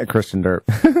 A Christian derp.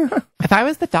 If I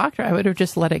was the doctor, I would have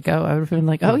just let it go. I would have been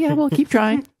like, oh yeah, well, keep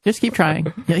trying. Just keep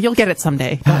trying. You'll get it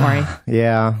someday. Don't worry.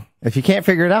 Yeah. If you can't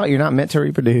figure it out, you're not meant to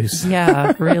reproduce.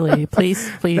 Yeah, really. Please.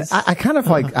 I kind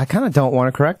of don't want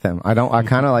to correct them. I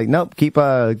kind of like, nope,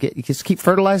 just keep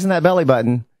fertilizing that belly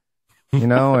button.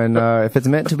 And if it's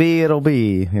meant to be, it'll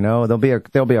be. There'll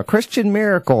be a Christian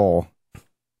miracle,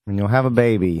 and you'll have a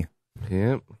baby.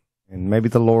 Yep. And maybe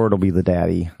the Lord will be the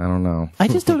daddy. I don't know. I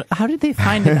just don't. How did they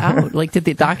find it out? Like, did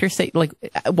the doctor say, like,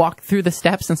 walk through the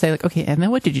steps and say, like, okay, and then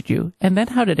what did you do? And then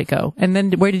how did it go? And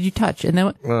then where did you touch? And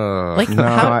then,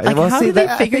 how did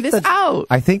they figure this out?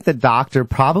 I think the doctor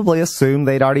probably assumed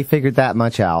they'd already figured that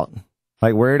much out,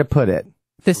 like where to put it.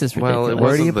 This is ridiculous.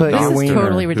 Where do you put your wiener?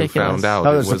 Totally ridiculous. Found out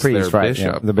it was the priest, right?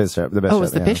 Bishop. Yeah, the bishop. Oh, it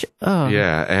was the bishop. Oh,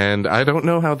 yeah. And I don't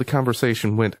know how the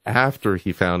conversation went after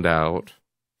he found out.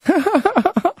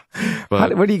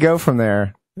 But where do you go from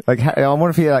there? Like, I wonder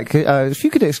if if you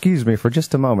could excuse me for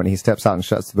just a moment. He steps out and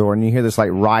shuts the door, and you hear this like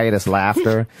riotous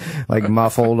laughter, like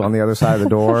muffled on the other side of the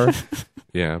door.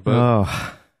 Yeah, but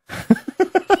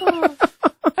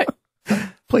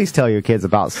please tell your kids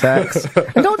about sex,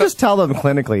 and don't just tell them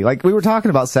clinically. Like, we were talking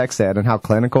about sex ed and how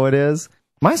clinical it is.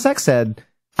 My sex ed,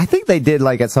 I think they did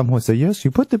like at some point say, yes,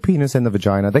 you put the penis in the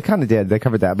vagina. They kind of did. They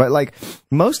covered that, but like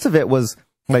most of it was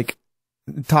like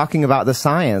talking about the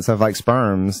science of like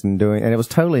sperms and it was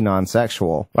totally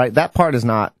non-sexual. Right? That part is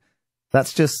not.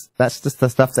 That's just the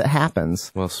stuff that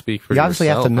happens. Well, speak for you obviously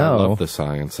yourself. Have to know. I love the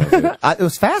science of it. It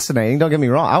was fascinating. Don't get me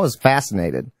wrong. I was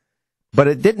fascinated, but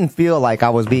it didn't feel like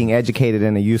I was being educated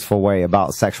in a useful way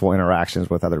about sexual interactions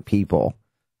with other people.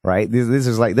 Right? This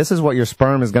is what your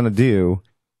sperm is going to do.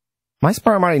 My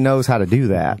sperm already knows how to do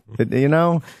that.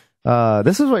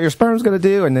 This is what your sperm's going to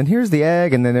do, and then here's the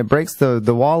egg, and then it breaks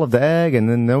the wall of the egg, and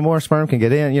then no more sperm can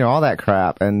get in, all that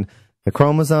crap, and the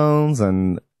chromosomes,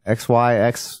 and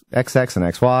XY, XX, and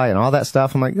XY, and all that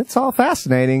stuff. I'm like, it's all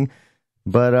fascinating,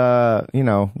 but,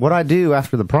 what I do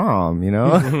after the prom,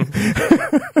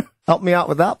 help me out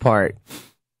with that part.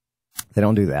 They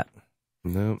don't do that.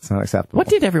 No. It's not acceptable. What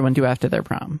did everyone do after their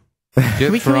prom?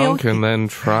 Get drunk and then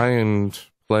try and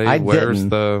play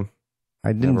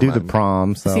I didn't do the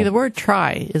prom, so. See, the word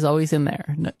try is always in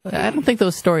there. No, I don't think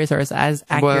those stories are as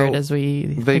accurate as we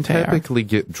think they are. typically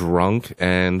get drunk,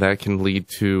 and that can lead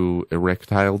to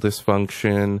erectile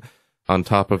dysfunction. On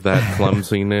top of that,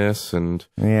 clumsiness and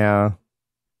yeah,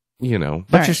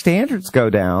 But your standards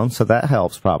go down, so that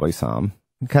helps probably some.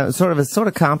 It sort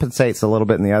of compensates a little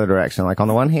bit in the other direction. Like on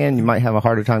the one hand, you might have a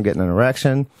harder time getting an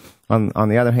erection. On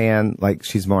the other hand, like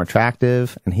she's more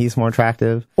attractive and he's more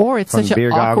attractive. Or it's such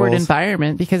an awkward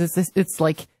environment because it's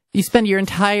like you spend your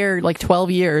entire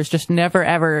 12 years just never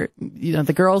ever,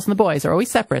 the girls and the boys are always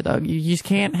separate though. You just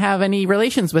can't have any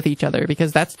relations with each other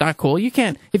because that's not cool. You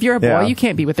can't, if you're a boy, you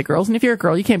can't be with the girls, and if you're a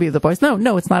girl, you can't be with the boys.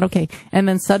 No, it's not okay. And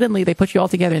then suddenly they put you all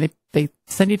together and they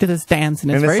send you to this dance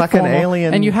and it's very like formal, an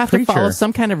alien and you have creature. to follow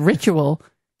some kind of ritual.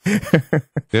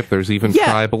 Yep, there's even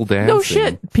tribal dancing. No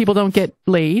shit. People don't get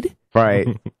laid. Right.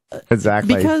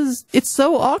 Exactly. Because it's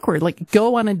so awkward. Like,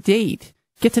 go on a date,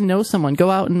 get to know someone, go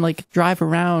out and drive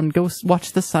around, go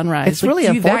watch the sunrise. It's really do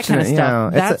unfortunate. That kind of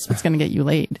stuff. That's what's going to get you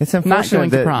laid. It's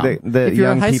unfortunate not going to prom. If you're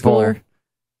young a high people, schooler,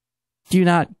 do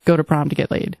not go to prom to get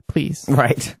laid, please.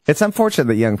 Right. It's unfortunate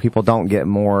that young people don't get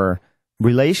more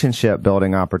relationship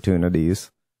building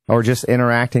opportunities or just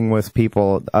interacting with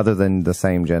people other than the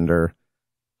same gender.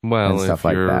 Well, and stuff if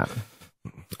like you're that.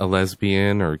 a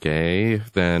lesbian or gay,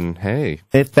 then hey,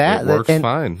 it works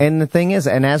fine. And the thing is,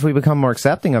 and as we become more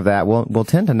accepting of that, we'll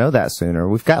tend to know that sooner.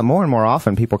 We've got more and more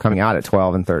often people coming out at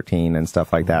 12 and 13 and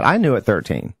stuff like that. I knew at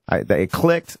 13. It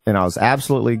clicked, and I was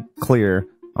absolutely clear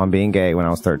on being gay when I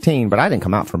was 13, but I didn't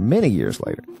come out for many years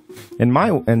later. In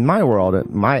my world,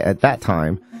 at that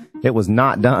time, it was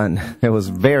not done. It was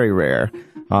very rare,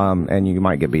 and you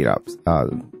might get beat up,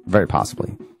 very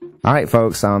possibly. All right,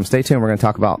 folks, stay tuned. We're going to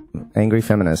talk about angry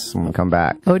feminists when we come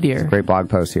back. Oh, dear. It's a great blog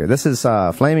post here. This is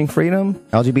Flaming Freedom,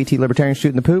 LGBT libertarians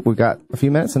shooting the poop. We've got a few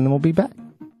minutes, and then we'll be back.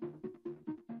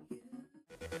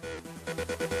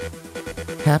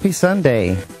 Happy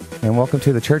Sunday, and welcome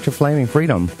to the Church of Flaming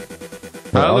Freedom.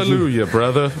 Hallelujah,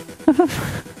 brother.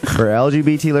 For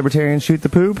LGBT libertarians, shoot the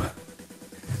poop.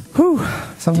 Whew.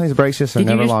 Sometimes breaks just are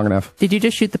never long enough. Did you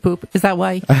just shoot the poop? Is that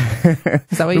why? Is that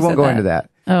why We you won't said go that? into that.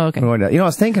 Oh, okay. You know, I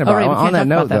was thinking about right, we on can't that talk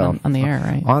note, about that though. on the air,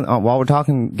 right? While we're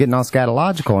getting all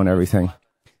scatological and everything,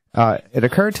 it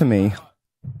occurred to me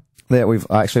that we've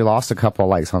actually lost a couple of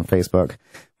likes on Facebook,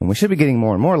 and we should be getting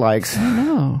more and more likes.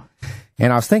 No.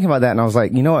 And I was thinking about that, and I was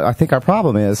like, you know what? I think our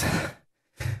problem is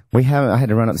I had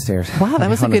to run upstairs. Wow, that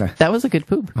was a good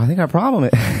poop. I think our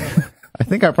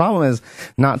problem is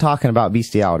not talking about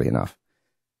bestiality enough.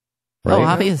 Right? Oh,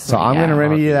 obviously. So I'm going to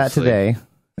remedy that today.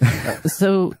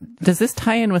 So does this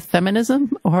tie in with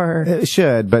feminism or? It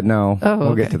should, but no. Oh,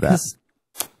 we'll get to that. 'Cause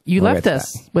You We'll left get to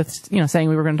us with, saying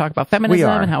we were going to talk about feminism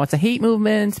and how it's a hate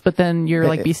movement, but then you're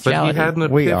like But bestiality. he had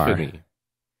an We are. epiphany.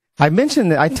 I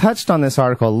mentioned that I touched on this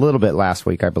article a little bit last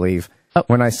week, I believe,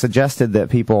 when I suggested that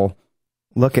people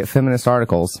look at feminist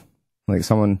articles, like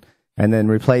someone, and then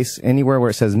replace anywhere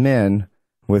where it says men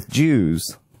with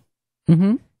Jews,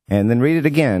 and then read it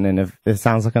again. And if it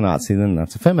sounds like a Nazi, then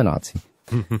that's a feminazi.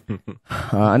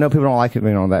 I know people don't like it,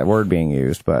 that word being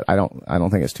used, but I don't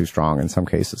think it's too strong in some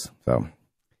cases. So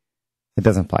it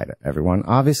doesn't apply to everyone,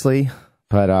 obviously,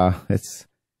 but it's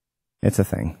a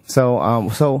thing. So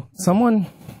someone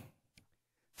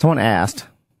asked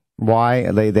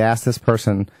why they asked this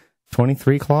person,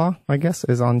 23 Claw, I guess,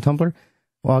 is on Tumblr.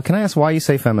 Well, can I ask why you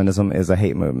say feminism is a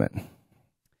hate movement?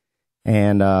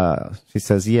 And she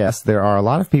says, yes, there are a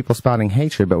lot of people spouting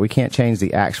hatred, but we can't change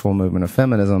the actual movement of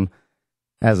feminism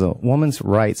as a woman's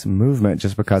rights movement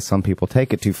just because some people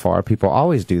take it too far. People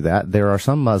always do that. There are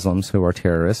some Muslims who are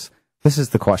terrorists. This is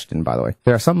the question, by the way.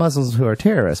 There are some Muslims who are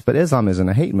terrorists, but Islam isn't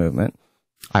a hate movement.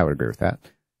 I would agree with that.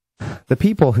 The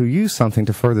people who use something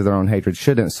to further their own hatred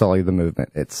shouldn't sully the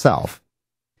movement itself.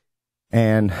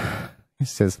 And it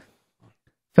says,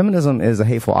 feminism is a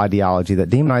hateful ideology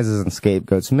that demonizes and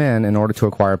scapegoats men in order to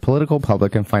acquire political,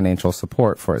 public, and financial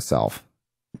support for itself.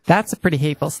 That's a pretty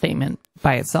hateful statement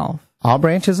by itself. All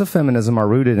branches of feminism are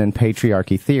rooted in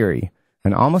patriarchy theory,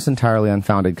 an almost entirely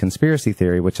unfounded conspiracy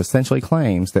theory which essentially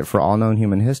claims that for all known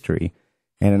human history,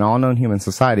 and in all known human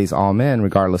societies, all men,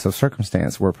 regardless of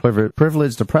circumstance, were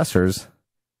privileged oppressors,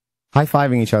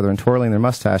 high-fiving each other and twirling their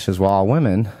mustaches, while all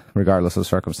women, regardless of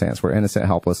circumstance, were innocent,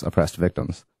 helpless, oppressed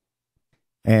victims.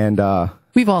 And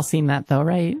we've all seen that, though,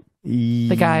 right?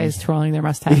 The guys twirling their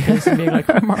mustaches and being like,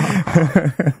 "Come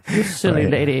on, you silly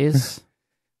ladies."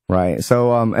 Right.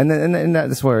 So, and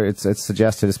that's where it's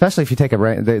suggested, especially if you take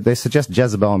they suggest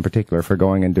Jezebel in particular for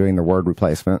going and doing the word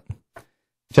replacement.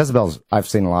 Jezebel's, I've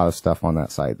seen a lot of stuff on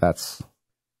that site.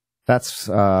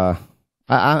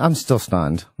 I'm still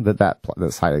stunned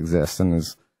that site exists and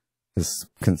is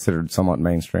considered somewhat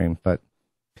mainstream. But,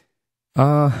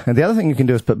 and the other thing you can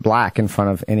do is put black in front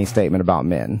of any statement about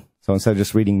men. So instead of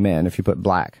just reading men, if you put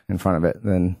black in front of it,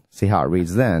 then see how it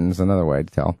reads then is another way to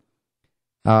tell.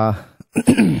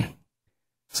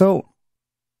 So,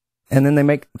 and then they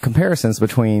make comparisons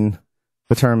between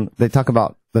they talk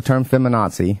about the term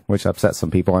feminazi, which upsets some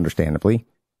people, understandably,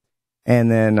 and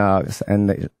then,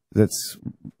 that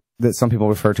some people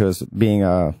refer to as being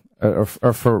or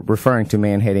for referring to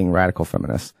man-hating radical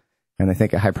feminists, and they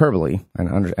think it hyperbole,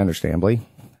 and understandably.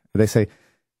 They say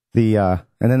and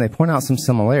then they point out some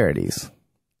similarities,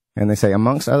 and they say,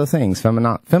 amongst other things,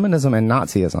 feminism and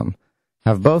Nazism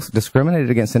have both discriminated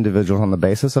against individuals on the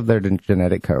basis of their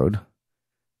genetic code,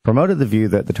 promoted the view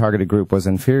that the targeted group was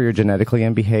inferior genetically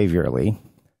and behaviorally,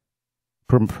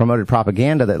 promoted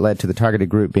propaganda that led to the targeted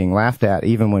group being laughed at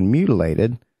even when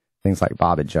mutilated, things like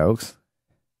bobbit jokes,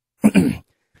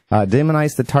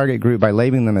 demonized the target group by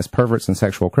labeling them as perverts and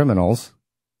sexual criminals.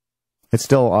 It's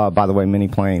still, by the way, many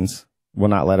planes will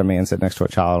not let a man sit next to a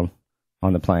child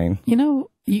on the plane.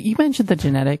 You mentioned the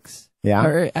genetics. Yeah.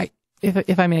 Or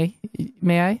if I may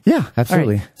I? Yeah,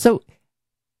 absolutely. Right. So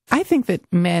I think that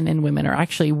men and women are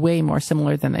actually way more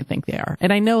similar than they think they are.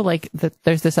 And I know that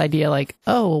there's this idea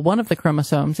one of the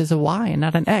chromosomes is a Y and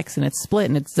not an X, and it's split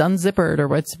and it's unzippered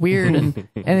or it's weird and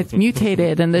it's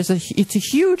mutated and it's a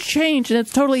huge change and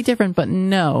it's totally different. But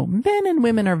no, men and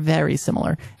women are very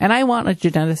similar. And I want a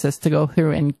geneticist to go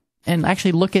through and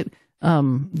actually look at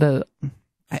I'm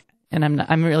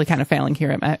really kind of failing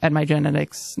here at my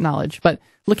genetics knowledge, but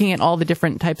looking at all the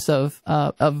different types of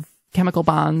chemical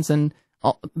bonds and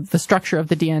the structure of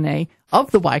the DNA of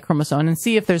the Y chromosome and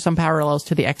see if there's some parallels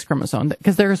to the X chromosome,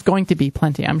 because there's going to be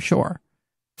plenty, I'm sure.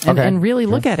 And really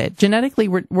look at it. Genetically,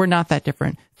 we're not that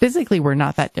different. Physically, we're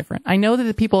not that different. I know that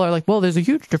the people are like, well, there's a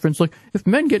huge difference. Like, if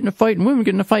men get in a fight and women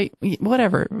get in a fight,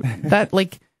 whatever. That,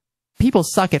 people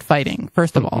suck at fighting,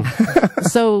 first of all.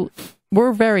 So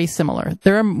we're very similar.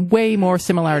 There are way more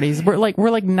similarities. We're like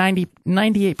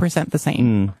 98% the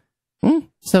same.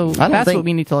 So that's what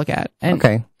we need to look at. And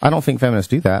okay. I don't think feminists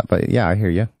do that, but yeah, I hear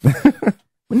you.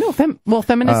 no,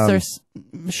 feminists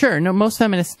are sure. No, most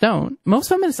feminists don't. Most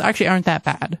feminists actually aren't that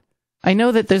bad. I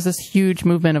know that there's this huge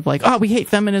movement of like, oh, we hate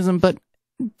feminism, but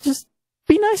just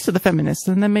be nice to the feminists,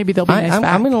 and then maybe they'll be nice back.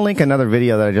 I'm going to link another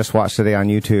video that I just watched today on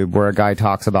YouTube where a guy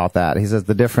talks about that. He says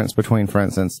the difference between, for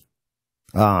instance,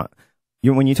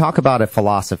 when you talk about a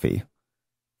philosophy,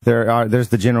 there's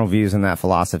the general views in that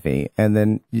philosophy, and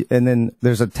then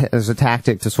there's a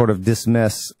tactic to sort of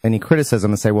dismiss any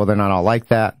criticism and say, well, they're not all like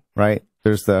that, right?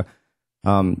 There's the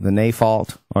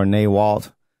nay-fault or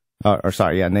nay-walt,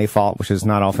 nay-fault, which is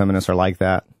not all feminists are like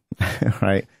that,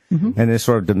 right? And they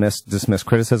sort of dismiss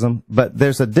criticism. But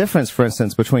there's a difference, for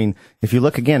instance, between, if you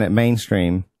look again at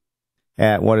mainstream,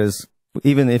 at what is,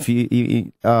 even if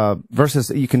you versus,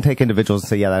 you can take individuals and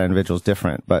say, yeah, that individual is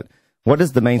different. But what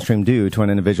does the mainstream do to an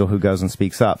individual who goes and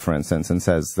speaks up, for instance, and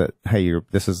says that, hey,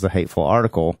 this is a hateful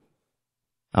article?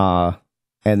 And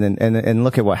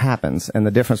look at what happens. And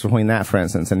the difference between that, for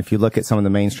instance, and if you look at some of the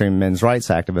mainstream men's rights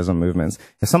activism movements,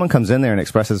 if someone comes in there and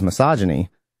expresses misogyny,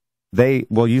 they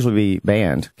will usually be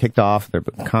banned, kicked off. Their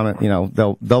comment,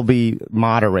 they'll be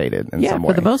moderated in some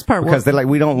way. For the most part, because they're like,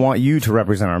 we don't want you to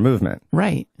represent our movement,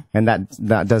 right? And that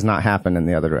does not happen in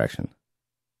the other direction.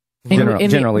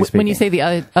 Generally speaking, when you say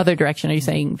the other direction, are you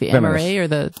saying the MRA or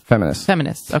the feminists?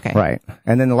 Feminists, okay, right.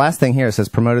 And then the last thing here, it says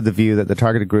promoted the view that the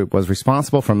targeted group was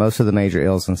responsible for most of the major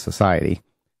ills in society.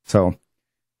 So,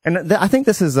 and I think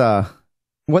this is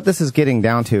what this is getting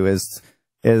down to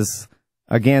is.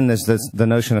 Again, there's the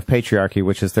notion of patriarchy,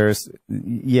 which is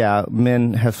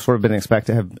men have sort of been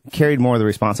expected to have carried more of the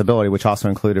responsibility, which also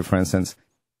included, for instance,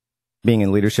 being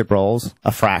in leadership roles,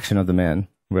 a fraction of the men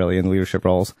really in leadership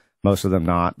roles, most of them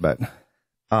not, but,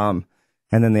 and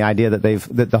then the idea that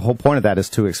the whole point of that is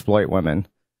to exploit women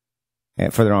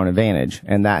for their own advantage.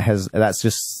 And that's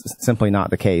just simply not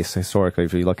the case historically,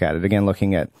 if you look at it. Again,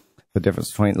 looking at the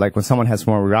difference between, like, when someone has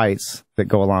more rights that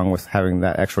go along with having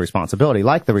that extra responsibility,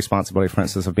 like the responsibility, for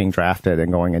instance, of being drafted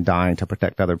and going and dying to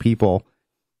protect other people,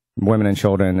 women and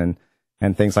children,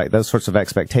 and things like those sorts of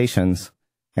expectations.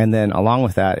 And then along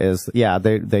with that is,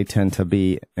 they tend to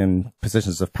be in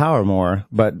positions of power more,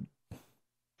 but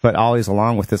always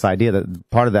along with this idea that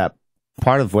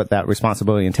part of what that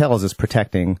responsibility entails is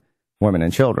protecting women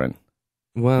and children.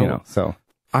 Well, so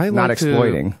I like not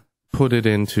exploiting. Put it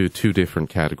into two different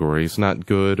categories, not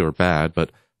good or bad, but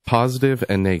positive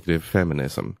and negative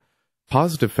feminism.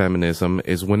 Positive feminism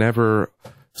is whenever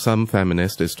some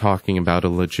feminist is talking about a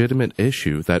legitimate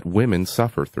issue that women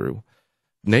suffer through.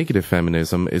 Negative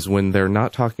feminism is when they're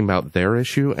not talking about their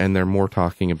issue and they're more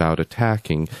talking about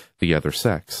attacking the other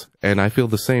sex. And I feel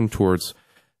the same towards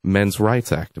men's rights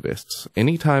activists.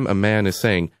 Anytime a man is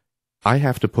saying, I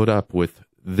have to put up with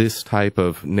this type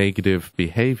of negative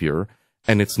behavior,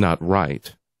 and it's not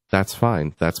right, that's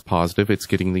fine. That's positive. It's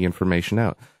getting the information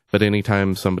out. But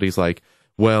anytime somebody's like,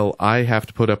 well, I have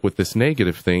to put up with this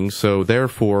negative thing, so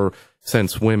therefore,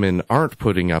 since women aren't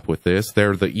putting up with this,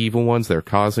 they're the evil ones, they're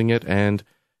causing it, and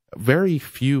very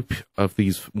few of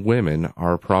these women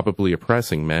are probably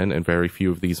oppressing men, and very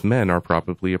few of these men are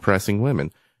probably oppressing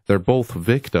women. They're both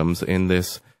victims in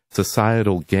this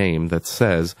societal game that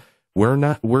says,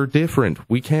 we're different.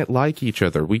 We can't like each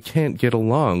other. We can't get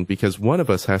along because one of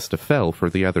us has to fail for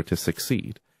the other to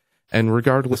succeed. And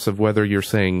regardless of whether you're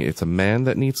saying it's a man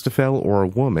that needs to fail or a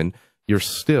woman, you're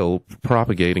still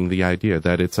propagating the idea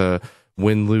that it's a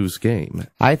win-lose game.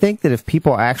 I think that if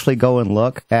people actually go and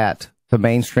look at the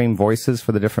mainstream voices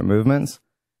for the different movements,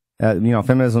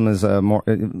 feminism is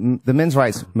the men's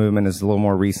rights movement is a little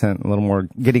more recent, a little more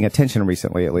getting attention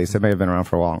recently, at least. It may have been around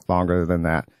for a while longer than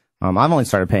that. I've only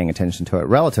started paying attention to it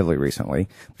relatively recently.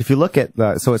 If you look at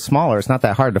so it's smaller, it's not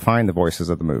that hard to find the voices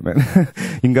of the movement.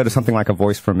 You can go to something like A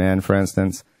Voice for Men, for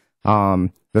instance.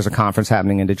 There's a conference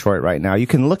happening in Detroit right now. You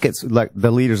can look at like the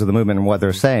leaders of the movement and what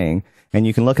they're saying, and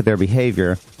you can look at their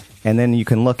behavior, and then you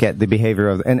can look at the behavior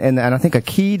of, and I think a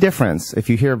key difference,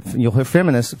 you'll hear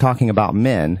feminists talking about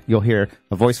men, you'll hear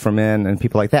A Voice for Men and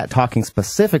people like that talking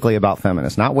specifically about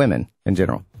feminists, not women in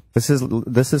general. This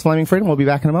is Flaming Freedom. We'll be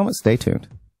back in a moment. Stay tuned.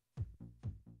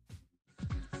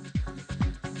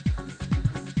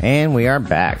 And we are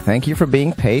back. Thank you for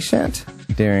being patient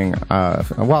during,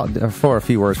 for a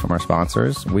few words from our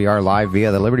sponsors. We are live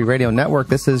via the Liberty Radio Network.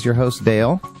 This is your host,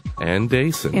 Dale. And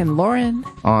Dason. And Lauren.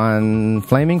 On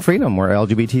Flaming Freedom, where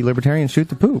LGBT libertarians shoot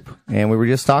the poop. And we were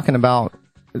just talking about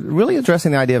really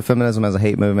addressing the idea of feminism as a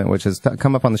hate movement, which has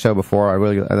come up on the show before.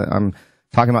 I'm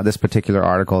talking about this particular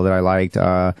article that I liked.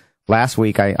 last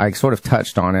week I sort of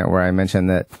touched on it where I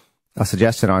mentioned that a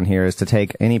suggestion on here is to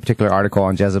take any particular article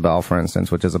on Jezebel, for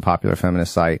instance, which is a popular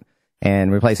feminist site,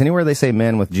 and replace anywhere they say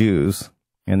men with Jews,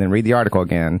 and then read the article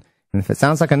again. And if it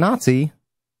sounds like a Nazi,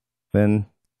 then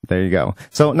there you go.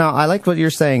 So now I like what you're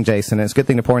saying, Jason. It's a good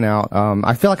thing to point out.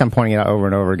 I feel like I'm pointing it out over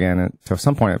and over again. And to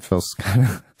some point it feels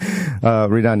kind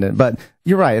of redundant, but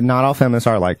you're right. Not all feminists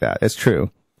are like that. It's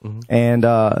true.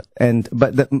 Mm-hmm.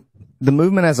 But the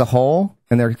movement as a whole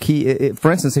and their key,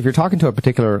 for instance, if you're talking to a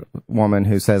particular woman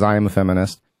who says, I am a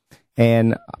feminist,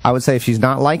 and I would say if she's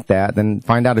not like that, then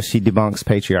find out if she debunks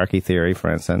patriarchy theory,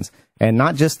 for instance, and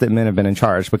not just that men have been in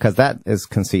charge, because that is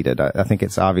conceded. I think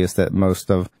it's obvious that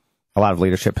a lot of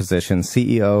leadership positions,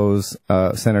 CEOs,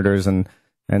 senators and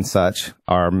such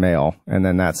are male. And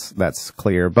then that's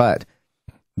clear. But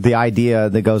the idea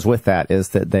that goes with that is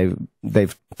that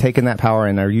they've taken that power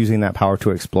and are using that power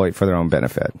to exploit for their own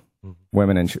benefit.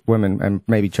 Women and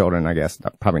maybe children, I guess,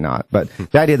 probably not. But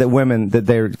the idea that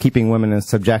they're keeping women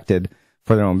subjected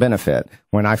for their own benefit,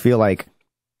 when I feel like,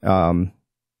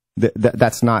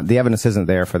 that's not, the evidence isn't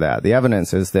there for that. The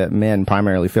evidence is that men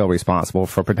primarily feel responsible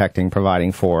for protecting,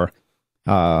 providing for,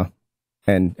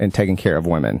 and taking care of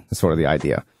women is sort of the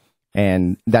idea.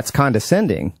 And that's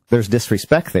condescending. There's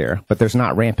disrespect there, but there's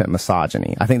not rampant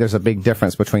misogyny. I think there's a big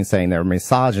difference between saying they're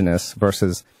misogynists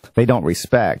versus they don't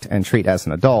respect and treat as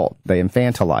an adult. They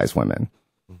infantilize women.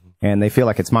 Mm-hmm. And they feel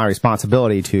like it's my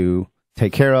responsibility to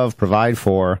take care of, provide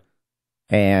for,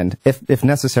 and if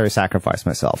necessary, sacrifice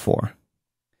myself for.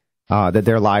 That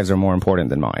their lives are more important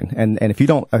than mine. And if you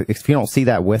don't see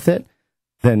that with it,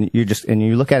 then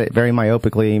you look at it very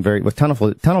myopically, with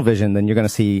tunnel vision, then you're going to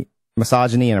see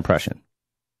misogyny and oppression.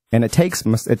 And it takes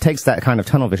that kind of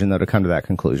tunnel vision, though, to come to that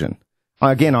conclusion.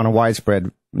 Again, on a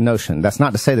widespread notion. That's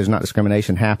not to say there's not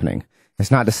discrimination happening.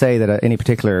 It's not to say that any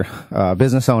particular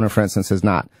business owner, for instance, is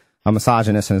not a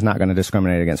misogynist and is not going to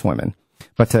discriminate against women.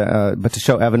 But to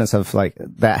show evidence of like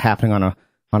that happening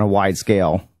on a wide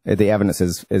scale, the evidence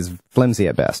is flimsy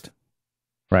at best.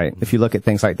 Right. If you look at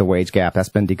things like the wage gap, that's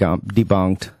been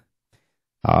debunked.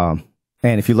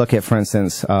 And if you look at, for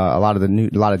instance, a lot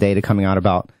of data coming out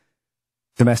about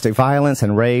domestic violence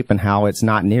and rape and how it's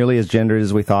not nearly as gendered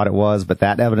as we thought it was, but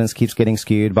that evidence keeps getting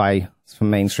skewed by some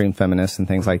mainstream feminists and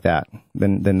things like that.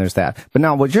 Then there's that. But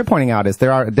now what you're pointing out is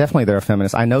there are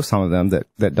feminists. I know some of them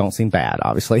that don't seem bad,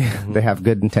 obviously. Mm-hmm. They have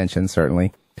good intentions,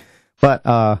 certainly. But,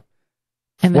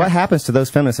 what happens to those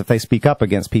feminists if they speak up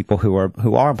against people who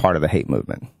are part of the hate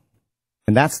movement?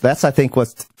 And that's I think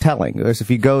what's telling. If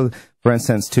you go, for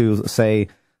instance, to say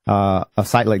a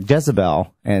site like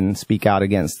Jezebel and speak out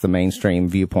against the mainstream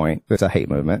viewpoint, there's a hate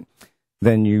movement,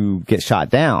 then you get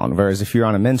shot down. Whereas if you're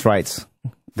on a men's rights,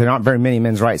 there aren't very many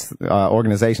men's rights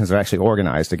organizations that are actually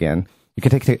organized. Again, you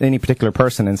can take any particular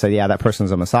person and say, yeah, that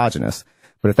person's a misogynist.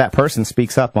 But if that person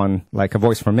speaks up on like a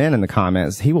Voice for Men in the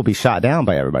comments, he will be shot down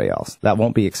by everybody else. That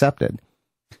won't be accepted.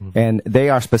 Mm-hmm. And they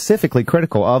are specifically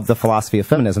critical of the philosophy of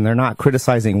feminism. They're not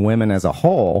criticizing women as a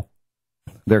whole.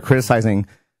 They're criticizing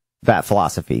that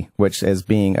philosophy, which is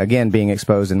being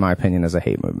exposed, in my opinion, as a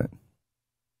hate movement.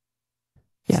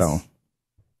 Yes.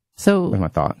 So that's my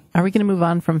thought. Are we going to move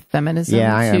on from feminism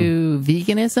to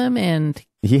veganism and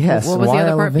yes? What was the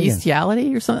other part?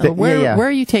 Bestiality or something? Where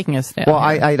are you taking us now? Well,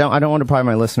 I don't want to deprive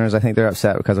my listeners. I think they're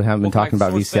upset because we haven't been talking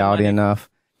about bestiality enough.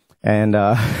 And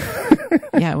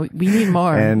yeah, we need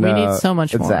more. And, we need so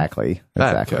much more. Exactly.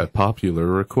 At popular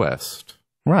request.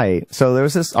 Right. So there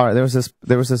was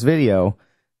this video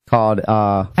called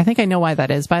I think I know why that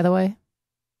is, by the way.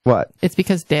 What? It's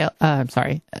because Dale I'm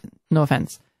sorry. No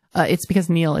offense. It's because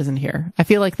Neil isn't here. I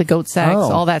feel like the goat sex,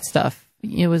 all that stuff,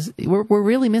 we're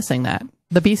really missing that.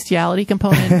 The bestiality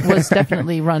component was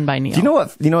definitely run by Neil. Do you know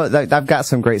what? I've got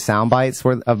some great sound bites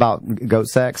about goat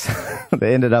sex.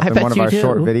 They ended up in one of our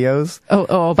short videos.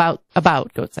 Oh,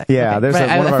 about goat sex. Yeah, okay. there's one of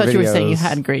our videos. I thought you were saying you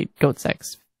had great goat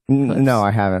sex. No,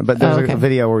 I haven't. But there's a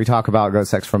video where we talk about goat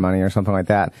sex for money or something like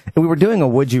that. And we were doing a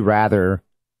would you rather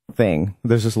thing.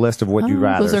 There's this list of would you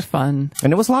rather. Those are fun.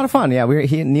 And it was a lot of fun. Yeah,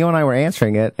 Neil and I were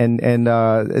answering it, and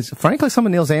it's frankly some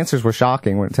of Neil's answers were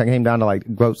shocking when it came down to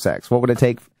like goat sex. What would it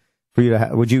take for you to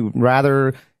would you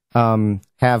rather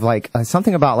have like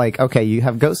something about like, okay, you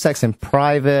have goat sex in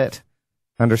private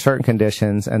under certain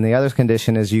conditions, and the other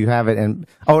condition is you have it in,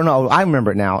 oh no, I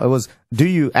remember it now. It was, do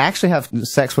you actually have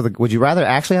sex would you rather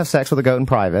actually have sex with a goat in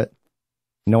private?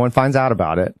 No one finds out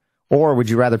about it. Or would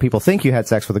you rather people think you had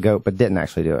sex with a goat but didn't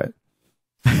actually do it?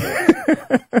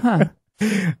 Huh.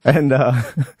 And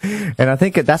I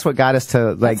think that's what got us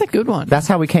to like. That's a good one. That's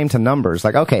how we came to numbers.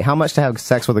 Like, okay, how much to have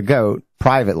sex with a goat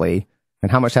privately,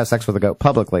 and how much to have sex with a goat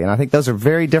publicly? And I think those are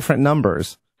very different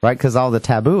numbers right? Because all the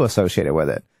taboo associated with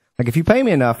it. Like if you pay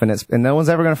me enough and no one's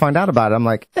ever going to find out about it, I'm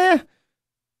like,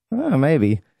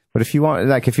 maybe. But if you want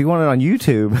it on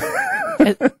YouTube,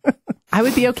 I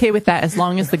would be okay with that as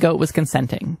long as the goat was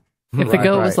consenting. If the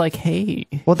goat was like, hey.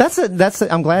 Well,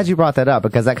 I'm glad you brought that up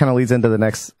because that kind of leads into the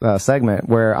next segment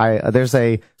where there's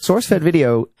a SourceFed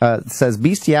video says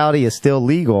bestiality is still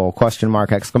legal, ?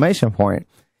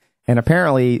 And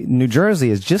apparently New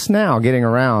Jersey is just now getting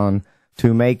around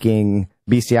to making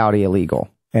bestiality illegal.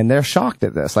 And they're shocked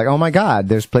at this. Like, oh my God,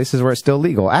 there's places where it's still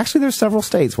legal. Actually, there's several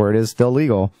states where it is still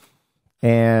legal.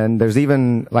 And there's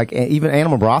even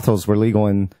animal brothels were legal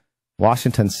in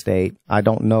Washington State. I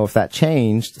don't know if that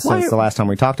changed since the last time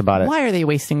we talked about it. Why are they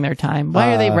wasting their time?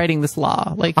 Why are they writing this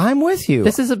law? Like, I'm with you.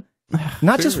 This is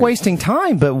not just wasting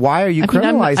time, but why are you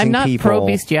criminalizing people? I'm not pro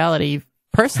bestiality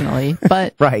personally,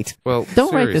 but right. Well,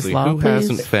 don't write this law. Who please.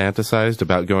 hasn't fantasized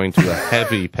about going to a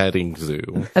heavy petting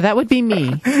zoo? That would be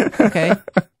me. Okay.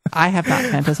 I have not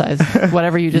fantasized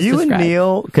whatever you just described. You and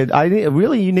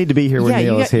Neil you need to be here when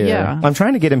Neil is here. Yeah. I'm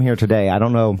trying to get him here today. I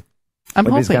don't know. I'm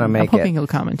hoping he'll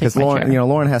come and take my chair.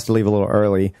 Lauren has to leave a little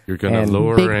early. You're going to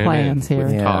lure big him plans in here.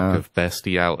 with talk of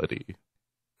bestiality.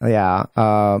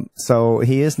 Yeah. So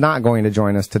he is not going to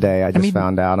join us today. I just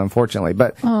found out, unfortunately.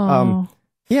 But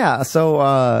yeah.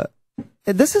 So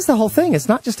this is the whole thing. It's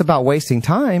not just about wasting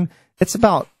time. It's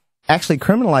about actually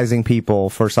criminalizing people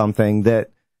for something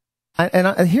that.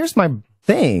 And here's my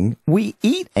thing. We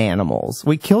eat animals.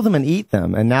 We kill them and eat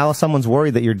them. And now someone's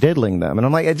worried that you're diddling them. And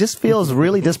I'm like, it just feels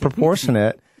really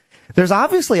disproportionate. There's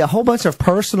obviously a whole bunch of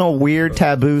personal, weird,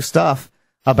 taboo stuff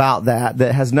about that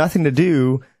has nothing to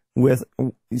do with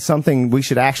something we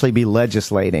should actually be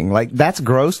legislating. Like, that's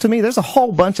gross to me. There's a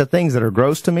whole bunch of things that are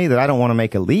gross to me that I don't want to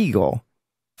make illegal.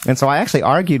 And so I actually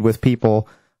argued with people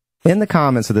in the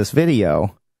comments of this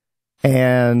video,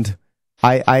 and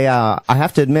I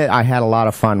have to admit I had a lot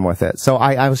of fun with it. So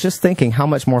I was just thinking how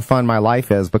much more fun my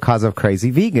life is because of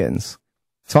crazy vegans.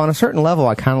 So on a certain level,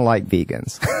 I kind of like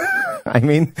vegans. I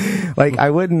mean, like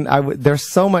they're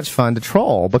so much fun to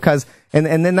troll because,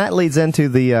 and then that leads into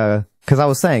the, cause I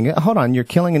was saying, hold on, you're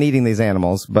killing and eating these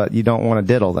animals, but you don't want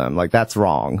to diddle them. Like, that's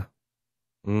wrong.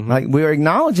 Mm-hmm. Like, we're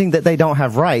acknowledging that they don't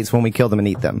have rights when we kill them and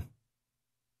eat them.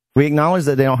 We acknowledge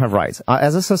that they don't have rights.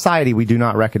 As a society, we do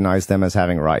not recognize them as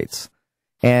having rights.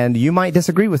 And you might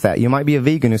disagree with that. You might be a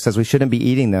vegan who says we shouldn't be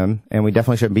eating them, and we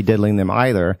definitely shouldn't be diddling them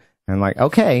either. And like,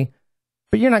 okay,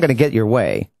 but you're not going to get your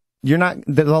way.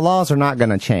 The laws are not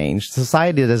going to change.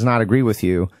 Society does not agree with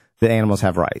you that animals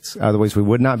have rights. Otherwise, we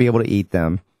would not be able to eat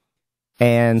them.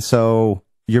 And so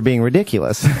you're being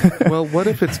ridiculous. Well, what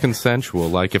if it's consensual?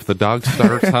 Like if the dog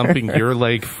starts humping your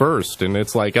leg first, and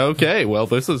it's like, okay, well,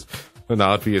 this is an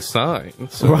obvious sign.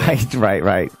 So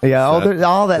Right. Yeah,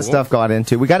 all that stuff got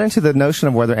into. We got into the notion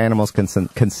of whether animals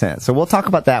consent. So we'll talk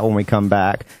about that when we come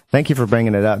back. Thank you for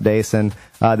bringing it up, Dason.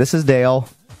 This is Dale.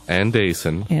 And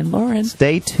Dason. And Lauren.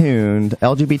 Stay tuned.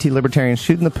 LGBT libertarians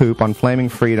shooting the poop on Flaming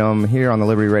Freedom here on the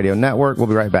Liberty Radio Network. We'll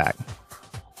be right back.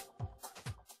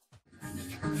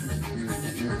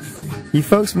 You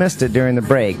folks missed it during the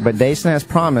break, but Dason has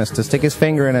promised to stick his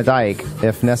finger in a dike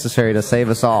if necessary to save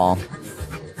us all.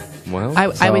 Well,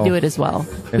 I would do it as well.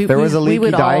 If there was a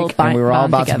leaky dike and we were all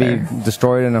about to be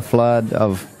destroyed in a flood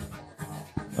of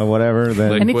whatever,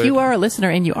 then... And if you are a listener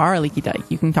and you are a leaky dike,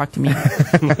 you can talk to me.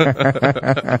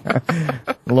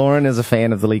 Lauren is a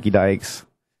fan of the leaky dikes.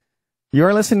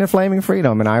 You're listening to Flaming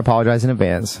Freedom, and I apologize in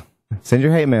advance. Send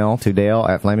your hate mail to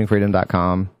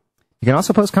dale@flamingfreedom.com. You can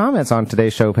also post comments on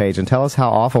today's show page and tell us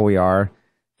how awful we are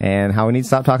and how we need to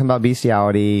stop talking about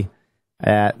bestiality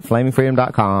at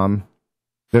flamingfreedom.com.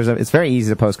 It's very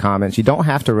easy to post comments. You don't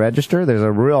have to register. There's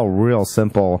a real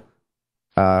simple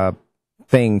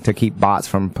thing to keep bots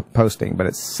from posting, but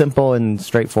it's simple and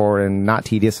straightforward and not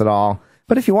tedious at all.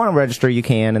 But if you want to register, you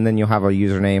can, and then you'll have a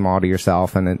username all to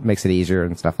yourself, and it makes it easier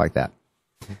and stuff like that.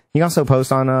 You can also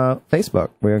post on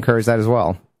Facebook. We encourage that as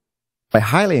well. I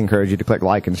highly encourage you to click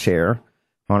like and share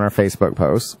on our Facebook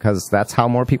posts, because that's how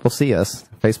more people see us.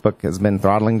 Facebook has been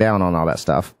throttling down on all that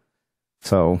stuff.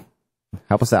 So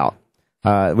help us out.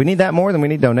 We need that more than we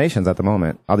need donations at the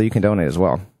moment, although you can donate as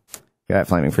well at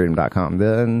flamingfreedom.com.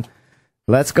 Then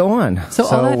let's go on. So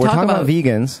all that we're talk talking about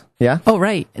vegans. Yeah? Oh,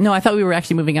 right. No, I thought we were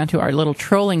actually moving on to our little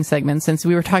trolling segment, since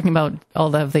we were talking about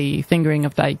all of the fingering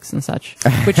of dikes and such,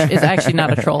 which is actually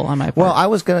not a troll on my part. Well, I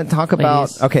was going to talk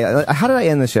about... Okay, how did I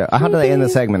end the show? How did I end the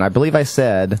segment? I believe I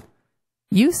said...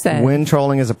 You said... when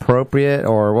trolling is appropriate,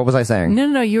 or what was I saying?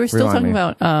 No. You were still talking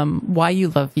about why you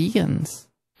love vegans.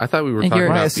 I thought we were talking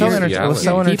about it was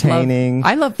so entertaining.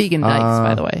 I love vegan dikes,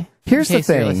 by the way. Here's the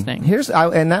thing.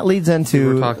 And that leads into...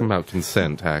 We were talking about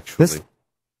consent, actually.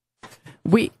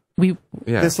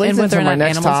 Yeah. This leads And whether into or my not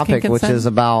next animals can topic, which consent? is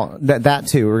about that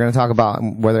too. We're going to talk about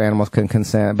whether animals can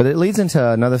consent, but it leads into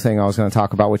another thing I was going to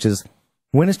talk about, which is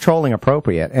when is trolling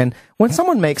appropriate? And when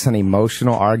someone makes an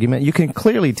emotional argument, you can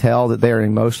clearly tell that they're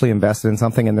emotionally invested in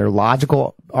something, and their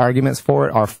logical arguments for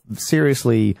it are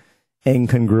seriously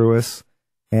incongruous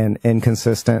and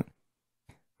inconsistent.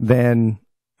 Then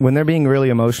when they're being really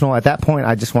emotional, at that point,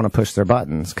 I just want to push their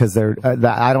buttons because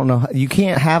I don't know. You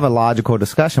can't have a logical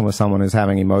discussion with someone who's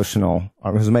having emotional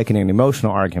or who's making an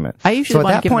emotional argument. I usually so at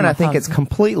want to that give point, them a I think hug. it's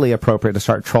completely appropriate to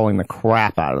start trolling the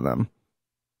crap out of them.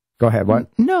 Go ahead. What?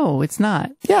 No, it's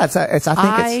not. Yeah, I think it's.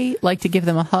 I like to give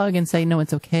them a hug and say, no,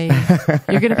 it's okay.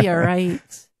 You're going to be all right.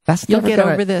 You'll get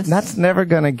over this. That's never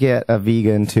going to get a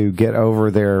vegan to get over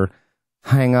their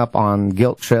hang up on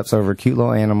guilt trips over cute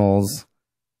little animals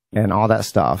and all that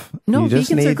stuff. No, you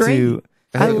just vegans need are great. to.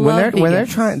 I when love they're vegans.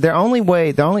 trying, the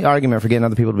only argument for getting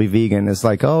other people to be vegan is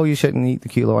like, oh, you shouldn't eat the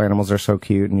cute little animals; they're so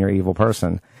cute, and you're an evil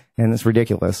person, and it's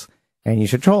ridiculous, and you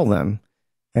should troll them.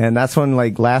 And that's when,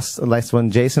 like, last when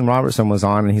Jason Robertson was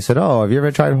on, and he said, "Oh, have you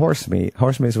ever tried horse meat?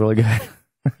 Horse meat's really good."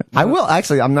 I will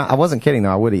actually. I wasn't kidding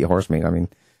though. I would eat horse meat. I mean,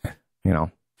 you know,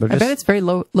 I bet it's very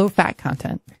low fat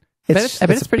content. I bet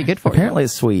it's pretty good for you. Apparently,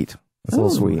 it's sweet. It's a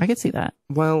little Ooh, sweet. I could see that.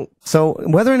 Well, So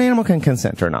whether an animal can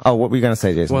consent or not. Oh, what were you going to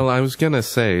say, Jason? well, I was gonna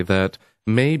say that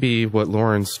maybe what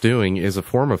Lauren's doing is a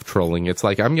form of trolling. It's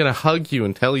like, I'm gonna hug you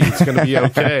and tell you it's gonna be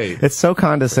okay. it's so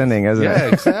condescending, isn't Yeah,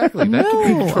 it? exactly. That could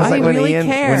be No, trolling. I like when really Ian-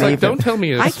 care. It's like, don't tell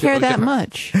me. I it's care like, that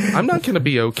much. I'm not gonna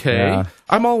be okay. Yeah.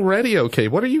 I'm already okay.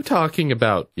 What are you talking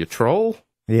about? You troll?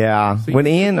 Yeah. When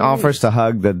Ian offers to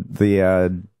hug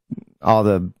all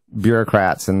the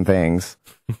bureaucrats and things,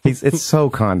 it's so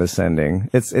condescending.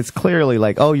 It's clearly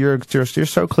like, oh, you're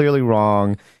so clearly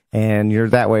wrong, and you're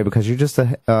that way because you're just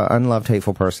a unloved,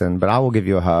 hateful person. But I will give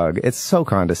you a hug. It's so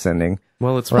condescending.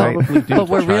 Well, it's Right. probably due But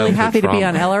to we're really childhood happy to be trauma.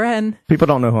 on LRN. People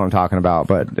don't know who I'm talking about,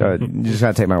 but you just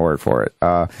gotta take my word for it.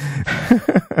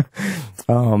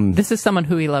 This is someone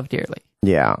who we love dearly.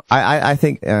 Yeah, I don't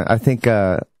think like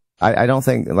I don't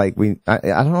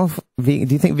know if do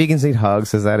you think vegans need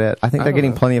hugs? Is that it? I think they're don't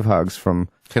getting know. plenty of hugs from.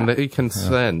 Can they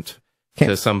consent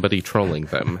to somebody trolling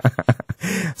them?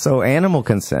 So animal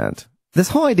consent. This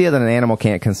whole idea that an animal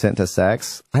can't consent to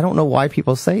sex, I don't know why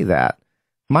people say that.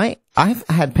 I've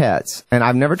had pets and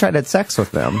I've never tried to have sex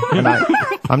with them, and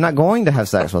I'm not going to have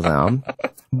sex with them.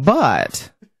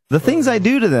 But the things I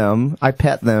do to them, I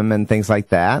pet them and things like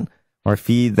that, or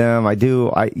feed them. I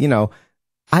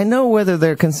know whether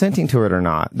they're consenting to it or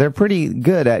not. They're pretty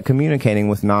good at communicating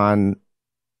with non-verbal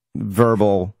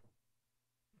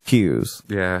cues.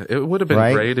 Yeah, it would have been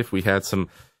Right? great if we had some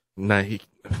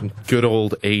good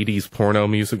old 80s porno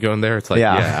music going there. It's like,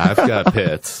 Yeah. yeah, I've got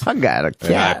pets. I got a And I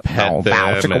cat. pet Bow, them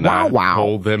bow, chicka, and wow, I wow.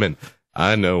 hold them and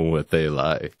I know what they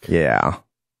like. Yeah.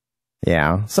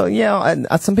 Yeah. So,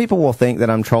 some people will think that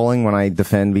I'm trolling when I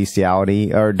defend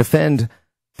bestiality or defend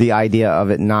the idea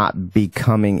of it not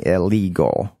becoming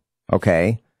illegal.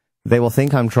 Okay. They will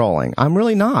think I'm trolling. I'm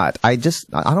really not. I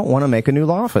don't want to make a new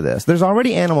law for this. There's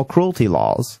already animal cruelty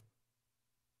laws.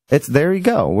 There you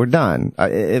go. We're done.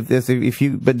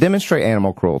 But demonstrate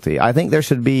animal cruelty. I think there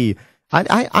should be,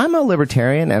 I'm a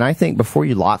libertarian, and I think before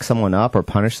you lock someone up or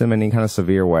punish them in any kind of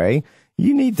severe way,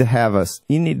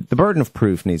 the burden of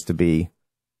proof needs to be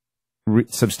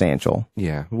substantial.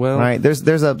 Yeah, well, Right?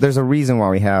 There's a reason why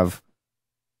we have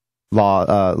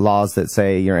laws that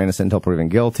say you're innocent until proven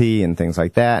guilty and things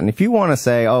like that. And if you want to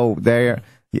say, oh,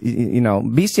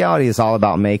 bestiality is all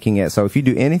about making it. So if you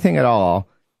do anything at all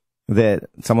that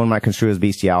someone might construe as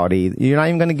bestiality, you're not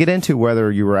even going to get into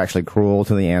whether you were actually cruel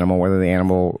to the animal, whether the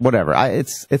animal, whatever.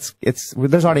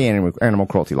 There's already animal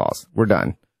cruelty laws. We're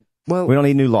done. well, We don't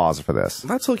need new laws for this.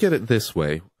 let's look at it this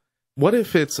way. What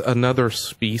if it's another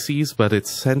species, but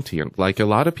it's sentient? Like, a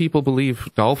lot of people believe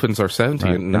dolphins are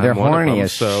sentient. And They're I'm one of horny them,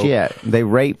 as so, shit. They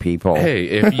rape people. Hey,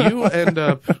 if you end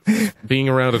up being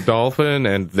around a dolphin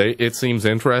and it seems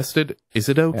interested, is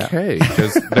it okay?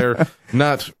 Because they're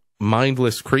not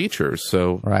mindless creatures.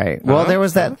 So Right. Well, there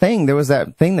was that thing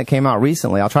that came out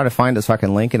recently. I'll try to find it so I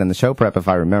can link it in the show prep if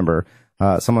I remember.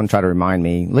 Someone try to remind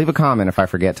me. Leave a comment if I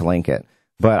forget to link it.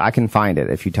 But I can find it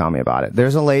if you tell me about it.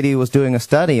 There's a lady who was doing a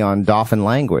study on dolphin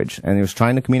language, and he was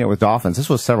trying to communicate with dolphins.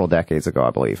 This was several decades ago, I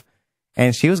believe.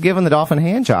 And she was giving the dolphin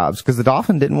hand jobs because the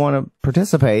dolphin didn't want to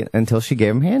participate until she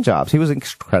gave him hand jobs. He was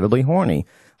incredibly horny.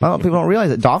 Well, people don't realize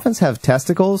that dolphins have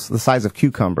testicles the size of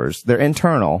cucumbers. They're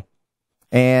internal.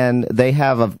 and they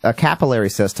have a capillary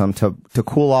system to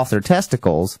cool off their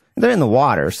testicles. They're in the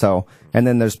water, so, and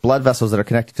then there's blood vessels that are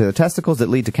connected to their testicles that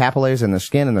lead to capillaries in their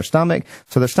skin and their stomach.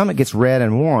 So their stomach gets red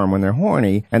and warm when they're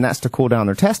horny, and that's to cool down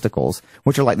their testicles,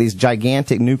 which are like these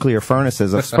gigantic nuclear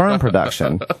furnaces of sperm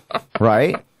production,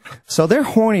 right? So they're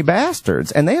horny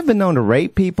bastards, and they have been known to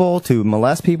rape people, to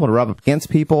molest people, to rub up against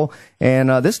people. And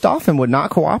this dolphin would not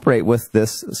cooperate with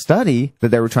this study that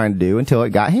they were trying to do until it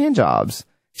got hand jobs.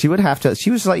 She would have to,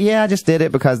 she was like, yeah, I just did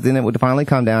it because then it would finally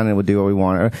come down and it would do what we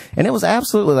wanted. And it was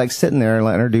absolutely like sitting there and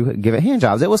letting her give it hand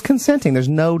jobs. It was consenting. There's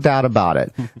no doubt about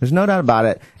it. There's no doubt about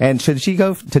it. And should she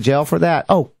go to jail for that?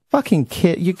 Oh, fucking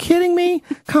you kidding me?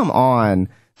 Come on.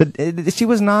 She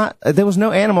was not, there was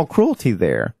no animal cruelty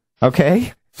there.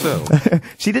 Okay? So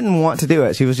she didn't want to do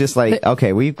it. She was just like,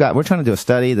 okay, we're trying to do a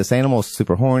study. This animal is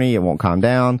super horny. It won't calm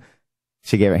down.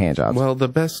 She gave it hand jobs. well, the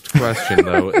best question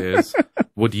though is,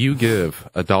 would you give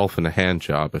a dolphin a hand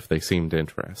job if they seemed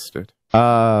interested?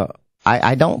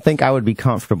 I don't think I would be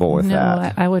comfortable with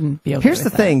that. I wouldn't be okay Here's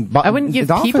with the that. thing. I wouldn't give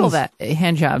dolphins, people that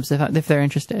hand jobs if they're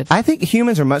interested. I think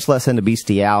humans are much less into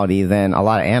bestiality than a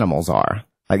lot of animals are.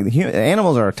 Like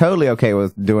animals are totally okay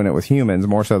with doing it with humans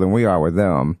more so than we are with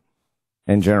them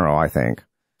in general, I think.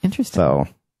 Interesting. So,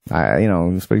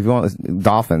 if you want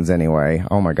dolphins anyway,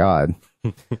 oh my God.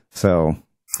 So,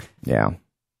 yeah.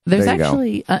 There's There you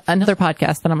actually another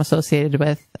podcast that I'm associated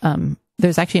with.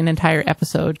 There's actually an entire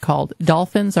episode called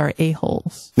Dolphins Are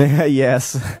A-Holes.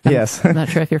 Yes. I'm not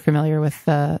sure if you're familiar with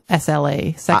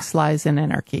SLA, Sex, Lies, and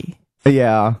Anarchy.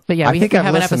 Yeah. But yeah, we think have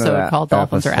I've an listened to episode that called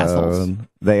Dolphins Are Assholes.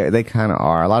 episode. They kind of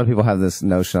are. A lot of people have this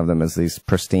notion of them as these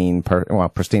pristine,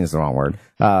 pristine is the wrong word.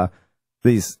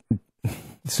 These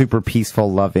super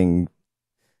peaceful, loving,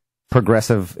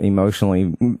 progressive,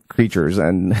 emotionally creatures,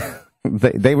 and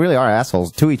they really are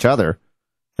assholes to each other.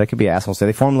 They could be assholes.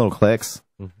 They form little cliques.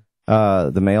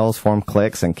 The males form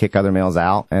cliques and kick other males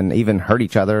out, and even hurt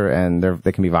each other, and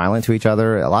they can be violent to each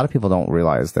other. A lot of people don't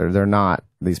realize they're not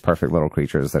these perfect little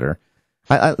creatures that are.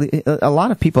 A lot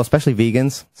of people, especially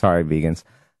vegans, sorry, vegans,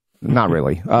 not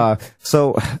really.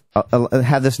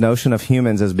 Have this notion of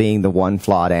humans as being the one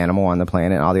flawed animal on the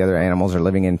planet. All the other animals are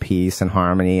living in peace and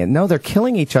harmony, and no, they're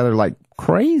killing each other like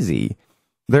crazy.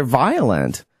 They're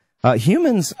violent.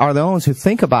 Humans are the only ones who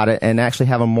think about it and actually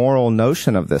have a moral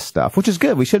notion of this stuff, which is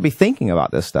good. We should be thinking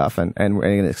about this stuff and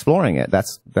exploring it.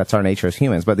 That's our nature as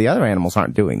humans. But the other animals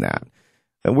aren't doing that.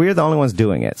 We're the only ones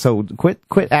doing it. So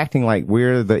quit acting like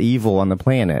we're the evil on the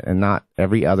planet and not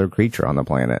every other creature on the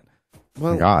planet.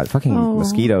 Well, God, fucking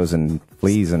mosquitoes and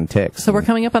fleas and ticks. So we're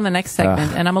coming up on the next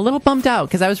segment, and I'm a little bummed out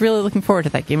because I was really looking forward to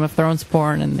that Game of Thrones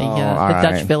porn and the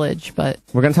Dutch Village. But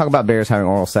we're going to talk about bears having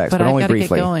oral sex, but only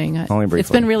briefly. Get going. Only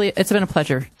briefly. It's been a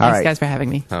pleasure. Thanks, guys, for having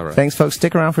me. All right. Thanks, folks.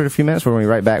 Stick around for a few minutes. We're going to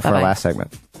be right back for our last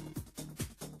segment.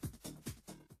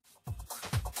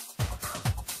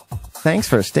 Thanks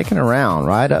for sticking around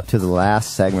right up to the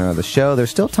last segment of the show. There's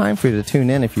still time for you to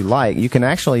tune in if you like. You can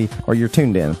actually, or you're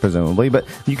tuned in, presumably, but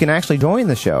you can actually join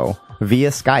the show via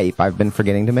Skype. I've been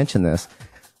forgetting to mention this.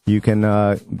 You can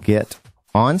get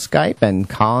on Skype and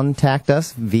contact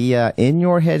us via In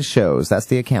Your Head Shows. That's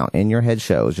the account, In Your Head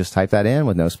Shows. Just type that in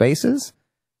with no spaces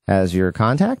as your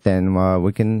contact, and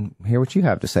we can hear what you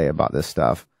have to say about this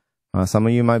stuff. Some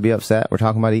of you might be upset. We're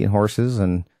talking about eating horses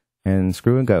and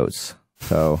screwing goats.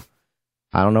 So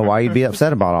I don't know why you'd be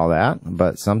upset about all that,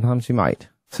 but sometimes you might.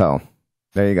 So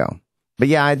there you go. But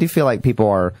yeah, I do feel like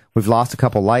we've lost a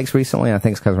couple likes recently. I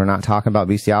think it's because we're not talking about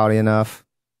bestiality enough.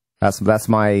 That's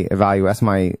my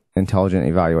intelligent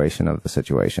evaluation of the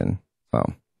situation.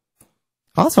 So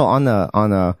also on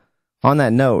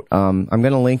that note, I'm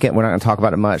going to link it. We're not going to talk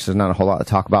about it much. There's not a whole lot to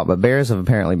talk about, but bears have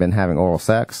apparently been having oral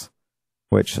sex,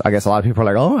 which I guess a lot of people are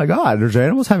like, oh my God, there's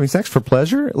animals having sex for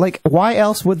pleasure? Like, why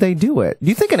else would they do it? Do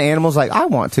you think an animal's like, I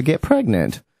want to get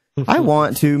pregnant? I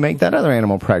want to make that other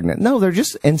animal pregnant. No, they're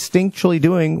just instinctually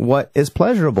doing what is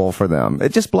pleasurable for them.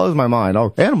 It just blows my mind.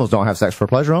 Oh, animals don't have sex for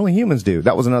pleasure. Only humans do.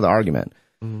 That was another argument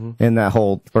in that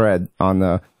whole thread on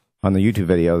the YouTube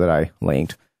video that I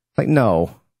linked. Like,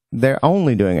 no, they're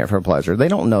only doing it for pleasure. They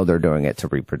don't know they're doing it to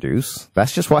reproduce.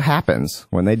 That's just what happens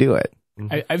when they do it.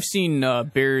 I've seen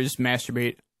bears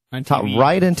masturbate on TV. Talk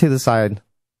right into the side.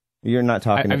 You're not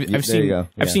talking. I've seen. Yeah.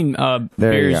 I've seen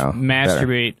bears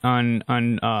masturbate on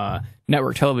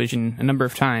network television a number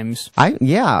of times.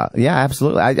 Yeah,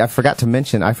 absolutely. I forgot to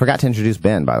introduce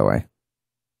Ben, by the way.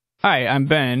 Hi, I'm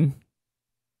Ben.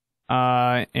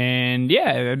 And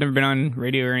yeah, I've never been on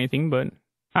radio or anything, but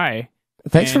hi.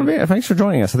 Thanks for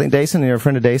joining us. I think Dason, you're a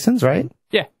friend of Dason's, right?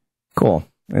 Yeah. Cool.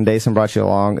 and Dason brought you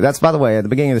along. That's, by the way, at the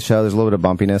beginning of the show, there's a little bit of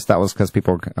bumpiness. That was because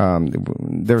people,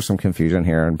 there was some confusion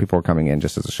here, and people were coming in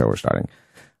just as the show was starting.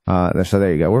 So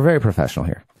there you go. We're very professional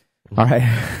here. All right.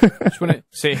 Just want to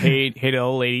say hey to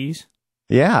all ladies.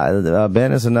 Yeah,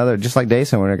 Ben is another, just like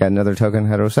Dason, when I got another token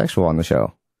heterosexual on the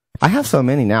show. I have so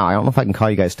many now. I don't know if I can call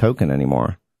you guys token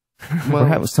anymore. Well, we're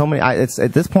having so many. It's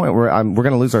at this point we're going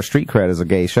to lose our street cred as a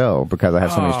gay show because I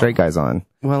have so many straight guys on.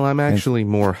 Well, I'm actually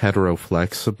more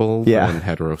hetero-flexible than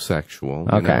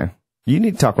heterosexual. Okay. You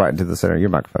need to talk right into the center of your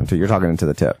microphone, too. You're talking into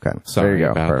the tip, kind of. Sorry there you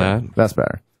go. about that. That's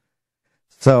better.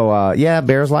 So,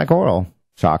 bears like oral.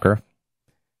 Shocker.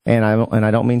 And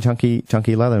I don't mean chunky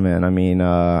leathermen. I mean,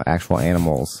 actual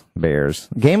animals, bears.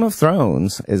 Game of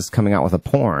Thrones is coming out with a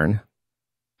porn.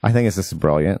 I think this is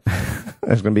brilliant.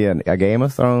 There's going to be a Game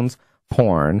of Thrones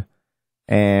porn,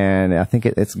 and I think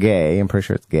it's gay. I'm pretty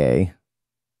sure it's gay.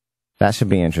 That should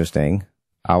be interesting.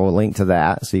 I will link to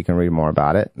that so you can read more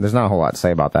about it. There's not a whole lot to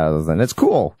say about that other than it's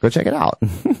cool. Go check it out.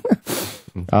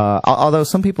 Although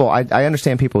some people, I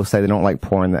understand people who say they don't like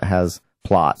porn that has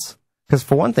plots. Because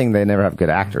for one thing, they never have good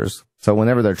actors. So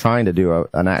whenever they're trying to do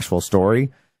an actual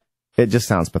story, it just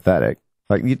sounds pathetic.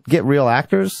 Like, you get real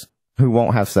actors who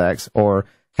won't have sex, or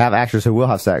have actors who will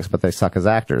have sex, but they suck as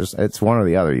actors. It's one or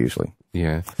the other, usually.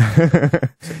 Yeah.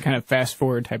 It's kind of fast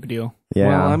forward type of deal. Yeah.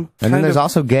 Well, and then there's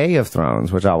also Gay of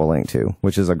Thrones, which I will link to,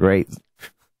 which is a great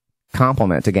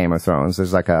compliment to Game of Thrones.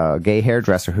 There's like a gay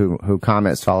hairdresser who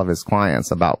comments to all of his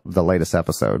clients about the latest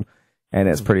episode, and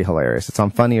it's pretty hilarious. It's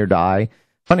on Funny or Die.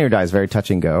 Funny or Die is very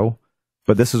touch and go,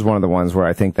 but this is one of the ones where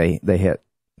I think they hit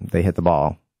the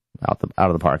ball out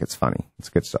of the park. It's funny. It's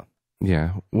good stuff.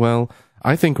 Yeah. Well,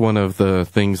 I think one of the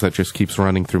things that just keeps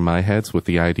running through my heads with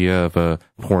the idea of a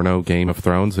porno Game of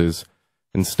Thrones is,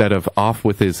 instead of off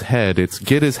with his head, it's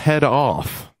get his head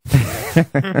off.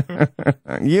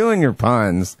 You and your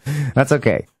puns. That's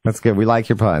okay. That's good. We like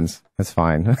your puns. That's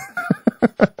fine.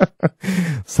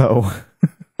 So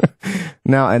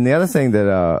now, and the other thing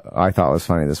that I thought was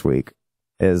funny this week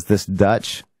is this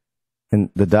the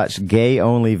Dutch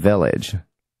gay-only village.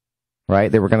 Right?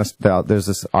 They were going to, there's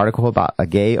this article about a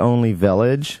gay-only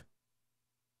village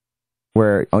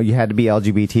where you had to be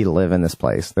LGBT to live in this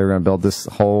place. They were going to build this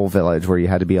whole village where you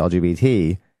had to be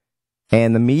LGBT.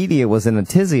 And the media was in a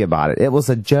tizzy about it. It was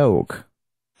a joke.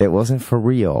 It wasn't for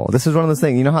real. This is one of those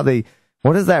things. You know how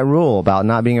what is that rule about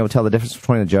not being able to tell the difference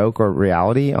between a joke or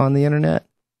reality on the internet?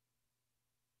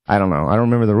 I don't know. I don't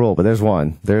remember the rule, but there's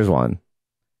one. There's one.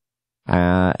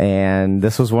 And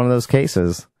this was one of those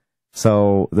cases.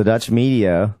 So the Dutch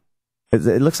media,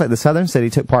 it looks like the southern city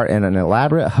took part in an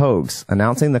elaborate hoax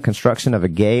announcing the construction of a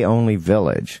gay-only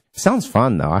village. Sounds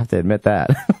fun, though. I have to admit that.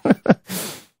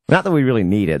 Not that we really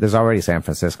need it. There's already San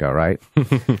Francisco, right?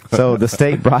 So the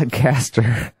state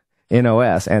broadcaster,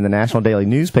 NOS, and the national daily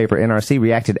newspaper, NRC,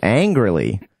 reacted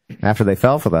angrily after they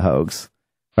fell for the hoax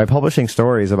by publishing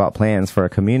stories about plans for a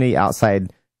community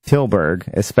outside Tilburg,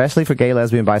 especially for gay,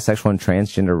 lesbian, bisexual, and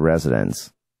transgender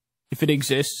residents. If it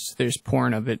exists, there's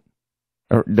porn of it.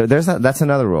 That's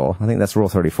another rule. I think that's Rule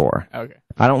 34. Okay.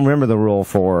 I don't remember the rule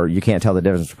for you can't tell the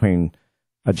difference between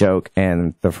a joke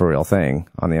and the for real thing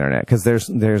on the internet, because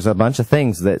there's a bunch of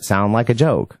things that sound like a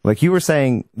joke. Like you were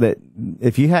saying that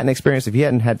if you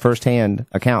hadn't had firsthand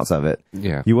accounts of it,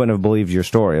 you wouldn't have believed your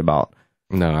story about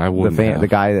I wouldn't the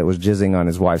guy that was jizzing on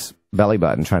his wife's belly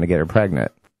button trying to get her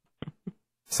pregnant.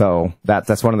 So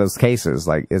that's one of those cases.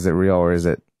 Like, is it real or is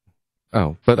it?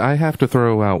 Oh, but I have to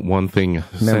throw out one thing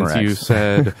since you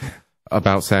said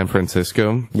about San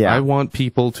Francisco. Yeah. I want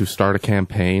people to start a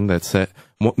campaign that said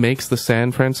what makes the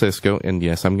San Francisco, and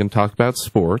yes, I'm going to talk about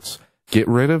sports, get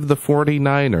rid of the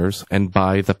 49ers and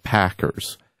buy the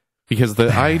Packers. Because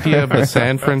the idea of the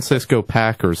San Francisco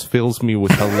Packers fills me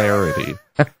with hilarity.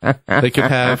 They could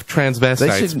have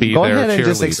transvestites be their cheerleaders. Go ahead and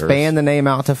just expand the name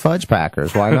out to Fudge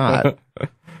Packers. Why not?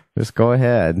 Just go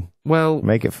ahead. Well,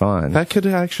 make it fun. That could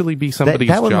actually be somebody's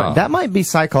job. That might be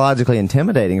psychologically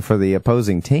intimidating for the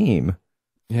opposing team.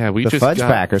 Yeah, the Fudge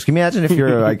Packers. Can you imagine if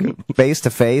you're like face to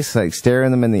face, like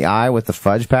staring them in the eye with the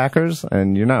Fudge Packers,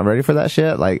 and you're not ready for that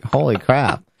shit? Like, holy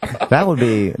crap, that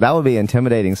would be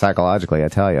intimidating psychologically. I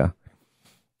tell you.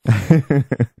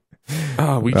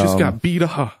 We just got beat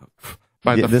up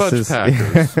by the Fudge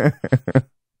Packers.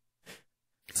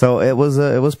 So it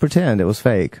was pretend. It was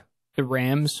fake. The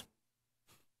Rams.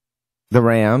 There's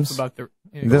Rams?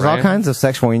 all kinds of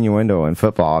sexual innuendo in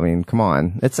football. I mean, come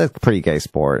on. It's a pretty gay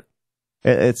sport.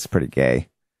 It's pretty gay.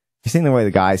 You seen the way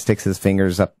the guy sticks his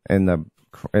fingers up in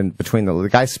between the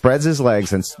guy spreads his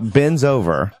legs and bends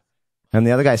over, and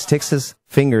the other guy sticks his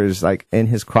fingers like in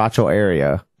his crotchal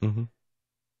area,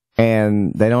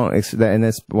 And they don't, and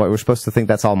it's what we're supposed to think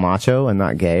that's all macho and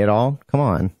not gay at all. Come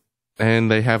on.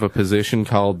 And they have a position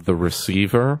called the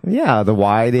receiver. Yeah, the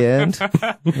wide end.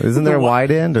 Isn't there a wide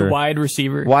end or wide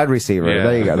receiver? Wide receiver. Yeah.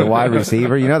 There you go. The wide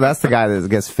receiver. You know, that's the guy that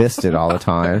gets fisted all the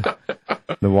time.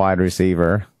 The wide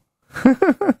receiver.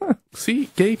 See,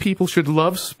 gay people should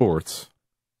love sports.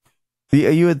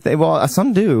 You would well,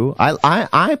 some do.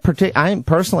 I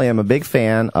personally am a big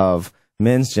fan of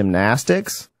men's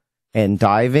gymnastics and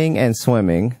diving and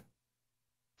swimming.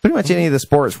 Pretty much any of the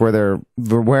sports where they're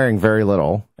wearing very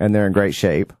little and they're in great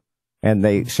shape and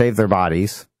they shave their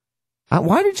bodies.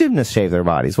 Why do gymnasts shave their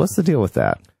bodies? What's the deal with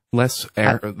that? Less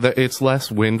air. It's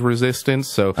less wind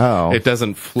resistance, so it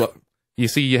doesn't flow. You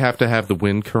see, you have to have the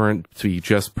wind current to be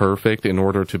just perfect in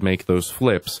order to make those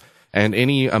flips. And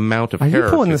any amount of hair... Are you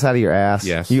pulling this out of your ass?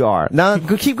 Yes. You are. No,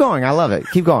 keep going. I love it.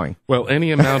 Keep going. Well,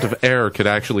 any amount of air could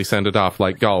actually send it off.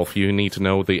 Like golf, you need to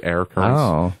know the air currents.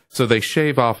 Oh. So they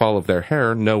shave off all of their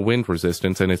hair, no wind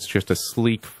resistance, and it's just a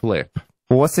sleek flip.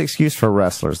 Well, what's the excuse for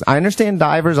wrestlers? I understand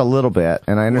divers a little bit,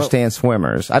 and I understand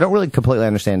swimmers. I don't really completely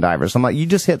understand divers. I'm like, you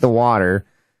just hit the water.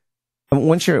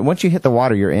 Once you hit the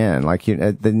water, you're in. Like,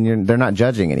 they're not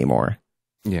judging anymore.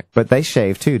 Yeah. But they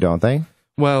shave too, don't they?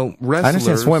 Well, wrestlers... I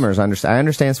understand swimmers. I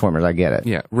understand swimmers. I get it.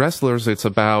 Yeah, wrestlers, it's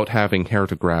about having hair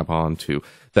to grab onto.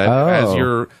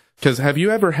 Because have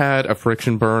you ever had a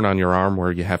friction burn on your arm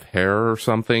where you have hair or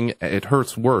something? It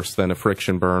hurts worse than a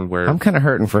friction burn where... I'm kind of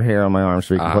hurting for hair on my arms,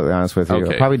 to be completely honest with you.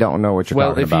 Okay. I probably don't know what you're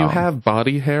talking about. Well, if you have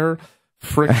body hair,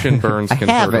 friction burns can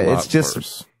hurt a lot It's just,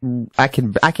 worse. I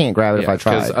can't grab it if I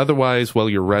try. Because otherwise, while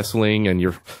you're wrestling and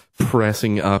you're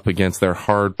pressing up against their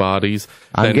hard bodies...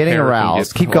 I'm getting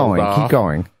aroused. Keep going. Keep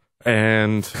going.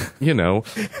 And,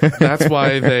 that's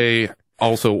why they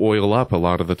also oil up a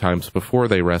lot of the times before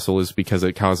they wrestle, is because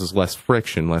it causes less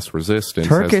friction, less resistance.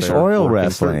 Turkish oil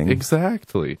wrestling.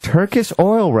 Exactly. Turkish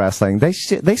oil wrestling. They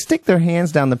stick their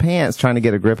hands down the pants trying to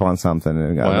get a grip on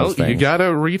something. Well, you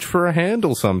gotta reach for a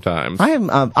handle sometimes. I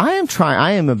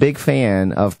am a big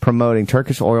fan of promoting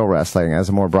Turkish oil wrestling as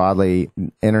a more broadly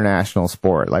international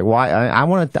sport. Like, why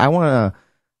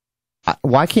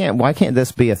can't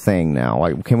this be a thing now?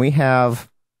 Like, can we have,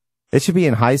 it should be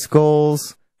in high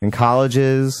schools, in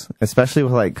colleges, especially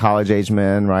with like college age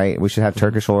men, right? We should have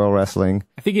Turkish oil wrestling.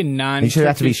 I think you should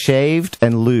have to be shaved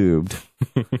and lubed.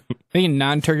 I think in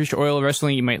non-Turkish oil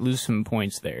wrestling, you might lose some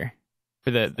points there. For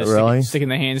the really? sticking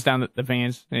the hands down the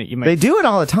fans. They do it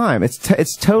all the time. It's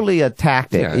totally a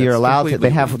tactic. Yeah, You're allowed to, they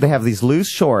have these loose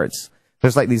shorts.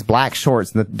 There's like these black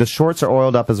shorts, and the shorts are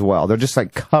oiled up as well. They're just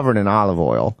like covered in olive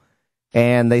oil.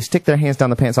 And they stick their hands down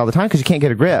the pants all the time because you can't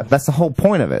get a grip. That's the whole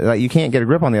point of it. Like, you can't get a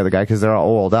grip on the other guy because they're all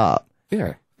oiled up.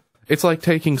 Yeah. It's like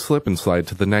taking slip and slide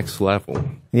to the next level.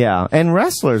 Yeah. And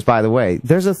wrestlers, by the way,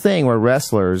 there's a thing where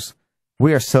wrestlers,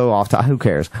 we are so off to, who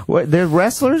cares? They're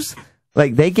wrestlers,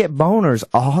 like, they get boners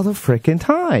all the freaking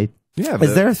time. Yeah.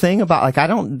 Is there a thing about, like, I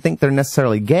don't think they're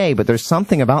necessarily gay, but there's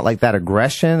something about, like, that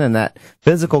aggression and that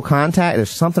physical contact. There's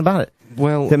something about it.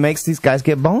 Well, that makes these guys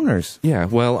get boners. Yeah,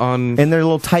 well, in their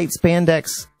little tight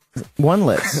spandex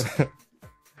onelets.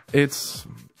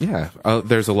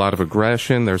 There's a lot of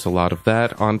aggression. There's a lot of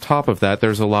that. On top of that,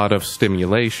 there's a lot of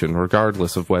stimulation,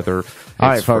 regardless of whether it's all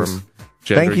right, folks.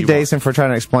 Thank you, Jason, for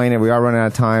trying to explain it. We are running out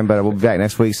of time, but we'll be back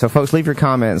next week. So, folks, leave your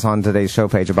comments on today's show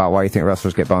page about why you think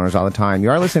wrestlers get boners all the time.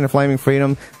 You are listening to Flaming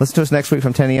Freedom. Listen to us next week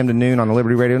from 10 a.m. to noon on the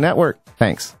Liberty Radio Network.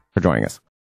 Thanks for joining us.